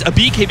unless a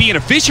BKB and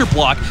a Fissure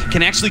block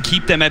can actually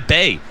keep them at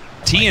bay.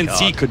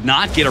 TNC could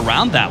not get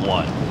around that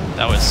one.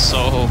 That was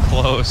so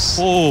close.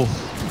 Oh.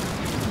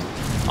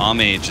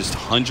 Ame just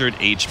 100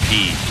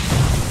 HP.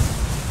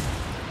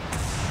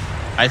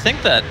 I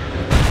think that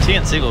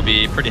TNC will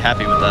be pretty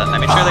happy with that. I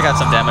mean, sure, they got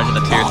some damage in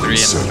the tier 3, and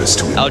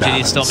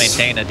LGD still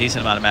maintain a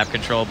decent amount of map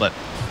control, but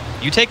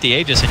you take the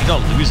Aegis and you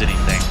don't lose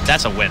anything.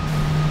 That's a win.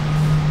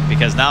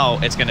 Because now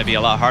it's going to be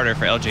a lot harder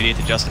for LGD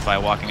to justify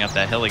walking up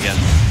that hill again.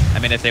 I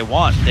mean, if they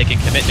want, they can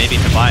commit maybe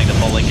to buying the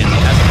full Lincoln as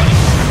a money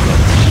for it,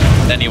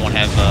 but then you won't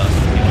have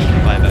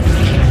buyback.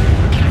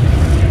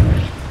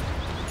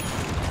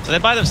 So they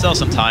buy themselves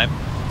some time.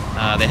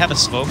 They have a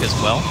smoke as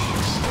well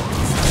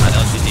on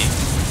LGD.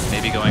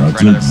 Maybe going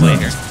for another play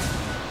here.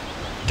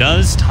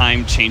 Does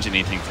time change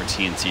anything for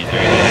TNC? There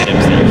are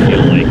tips that you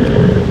feel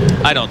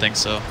like... I don't think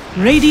so.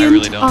 Radiant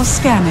really don't. are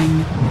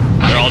scanning.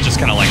 They're all just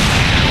kind of like,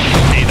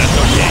 hey, that's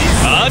okay.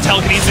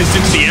 Telekinesis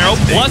into the arrow,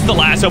 plus the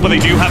lasso, but they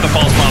do have the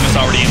false promise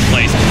already in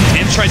place.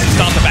 Tim's tries to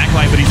stop the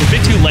backline, but he's a bit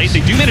too late.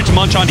 They do manage to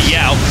munch onto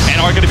Yao, and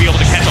are going to be able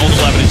to catch Old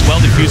 11 as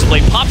well. Diffuse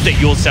blade pops that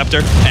Yule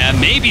Scepter,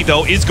 and maybe,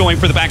 though, is going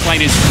for the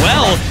backline as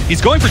well. He's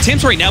going for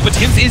Tim's right now, but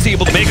Tim's is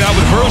able to make it out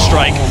with Burrow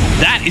Strike.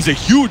 That is a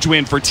huge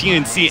win for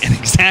TNC, and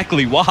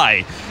exactly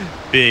why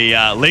the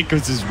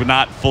Lakers were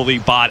not fully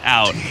bought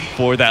out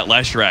for that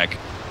Leshrac.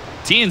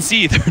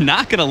 TNC, they're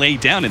not going to lay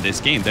down in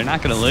this game. They're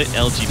not going to let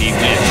LGD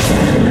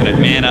win. They're going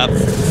to man up,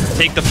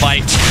 take the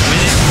fight, win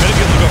it. They're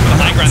going to go for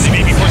the high ground. They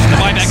may be forcing the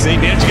buyback. They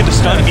manage to get the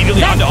stun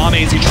immediately onto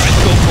Ame as he tries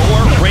to go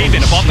for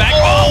Raven. Above back.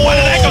 Oh, what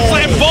an echo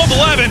slam. Both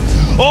 11.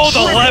 Oh,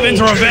 the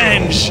 11's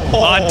revenge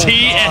on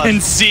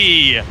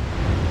TNC.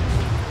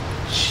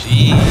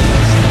 Jeez.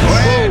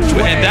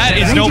 And that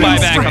is no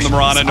buyback on the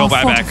Mirana, no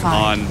buyback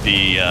on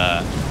the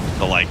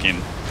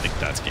Lycan. I think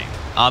that's game.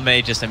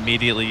 Ame just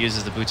immediately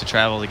uses the Boots of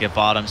Travel to get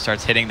bottom,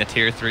 starts hitting the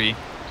tier 3.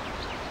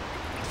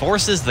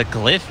 Forces the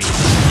Glyphy.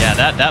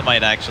 Yeah, that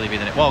might actually be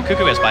the... Well,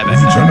 Cuckoo has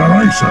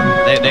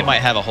buyback. They might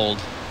have a hold,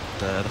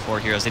 the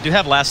 4 heroes. They do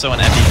have Lasso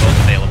and Epi both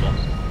available.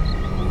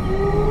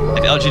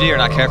 If LGD are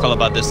not careful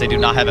about this, they do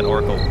not have an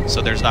Oracle,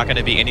 so there's not going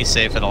to be any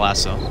save for the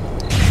Lasso.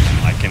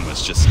 Lycan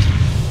was just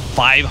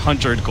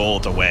 500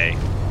 gold away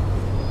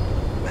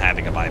from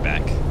having a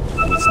buyback.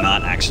 Was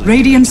not actually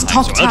Radiant's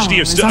top so tower LGD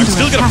are is still under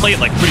going to attack. play it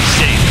like pretty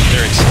safe.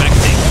 They're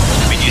expecting.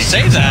 I mean, you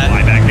say that.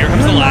 Buyback. Here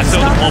comes the lasso.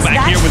 The pull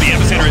back here with the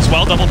epicenter as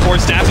well. Double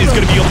forward stabs. He's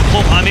going to be able to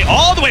pull Ame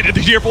all the way to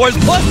the tier 4s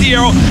plus the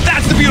arrow.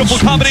 That's the beautiful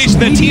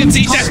combination that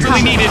TNC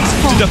desperately needed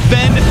to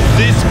defend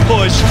this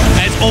push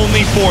as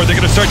only 4. They're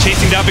going to start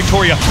chasing down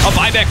Victoria. A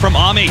buyback from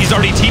Ame. He's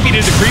already TP'd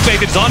into creep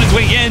wave. It's on his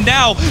way in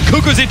now.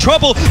 Cuckoo's in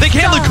trouble. They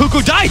can't let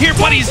Cuckoo die here,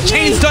 but he's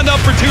chain stunned up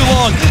for too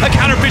long. A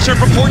counter Fisher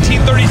from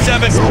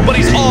 1437, but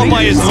he's all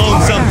by his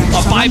lonesome.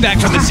 A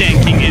buyback from the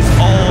Sand King is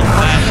all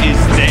that is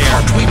there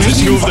to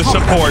two of the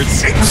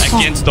supports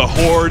against the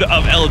horde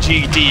of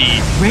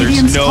LGD.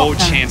 There's no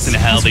chance in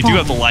hell. They do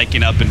have the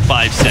Lycan up in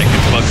 5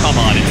 seconds, but come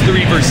on, it's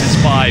 3 versus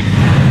 5.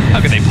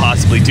 How could they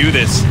possibly do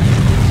this?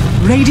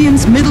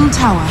 Radiant's middle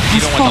tower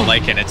You has don't want the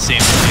fallen. Lycan, it seems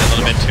to be a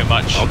little bit too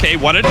much. Okay,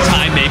 one at a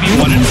time, maybe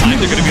one at a time.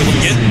 They're going to be able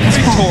to get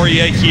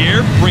Victoria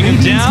here. Bring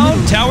him down.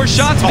 Tower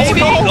shots,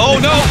 maybe.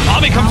 Oh no,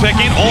 Ame comes back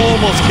in.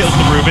 Almost kills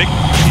the Rubik.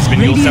 He's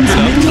been Yule Sceptered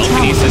up.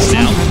 Telekinesis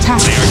now.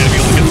 They are going to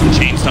be able to get some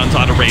chain stuns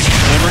onto Raven.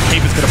 Glimmer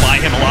Cape is going to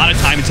buy him a lot of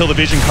time until the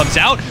vision comes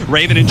out.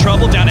 Raven in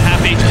trouble, down to half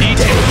HP. Tim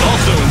is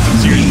also in some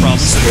serious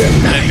problems.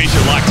 That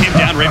Fisher locked him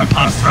down. Raven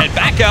pops his head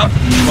back out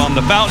from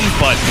the fountain,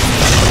 but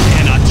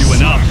cannot do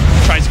enough.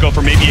 Tries to go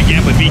for maybe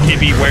again, but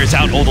BKB wears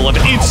out. Old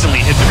 11 instantly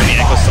hits him with the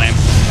Echo Slam,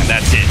 and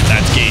that's it.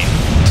 That's game.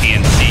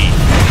 TNC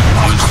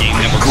lose game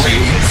number 2.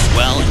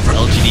 Well,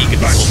 LGD could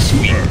be a little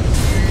sweep.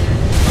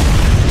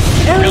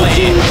 Really,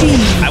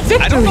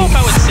 I don't know if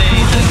I would say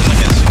that it's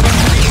like a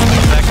super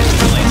comeback into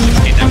the lane since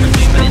game number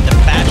 3, but in the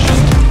fashion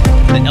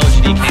that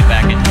LGD came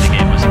back into the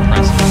game was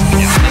impressive.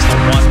 Yeah, just the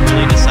one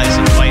really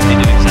decisive fight. They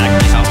knew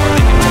exactly how hard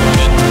they could push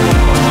it.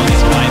 All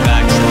these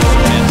buybacks and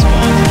movement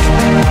spawns.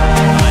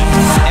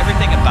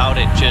 Everything about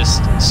it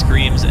just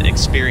screams an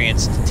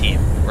experienced team,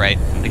 right?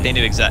 Like they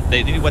knew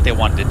what they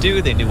wanted to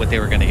do. They knew what they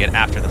were going to get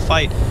after the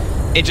fight.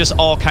 It just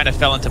all kind of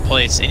fell into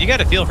place, and you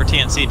got to feel for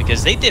TNC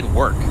because they did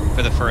work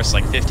for the first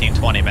like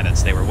 15-20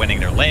 minutes. They were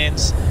winning their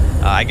lanes.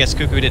 I guess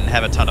Cuckoo didn't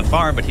have a ton of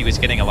farm, but he was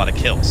getting a lot of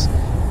kills.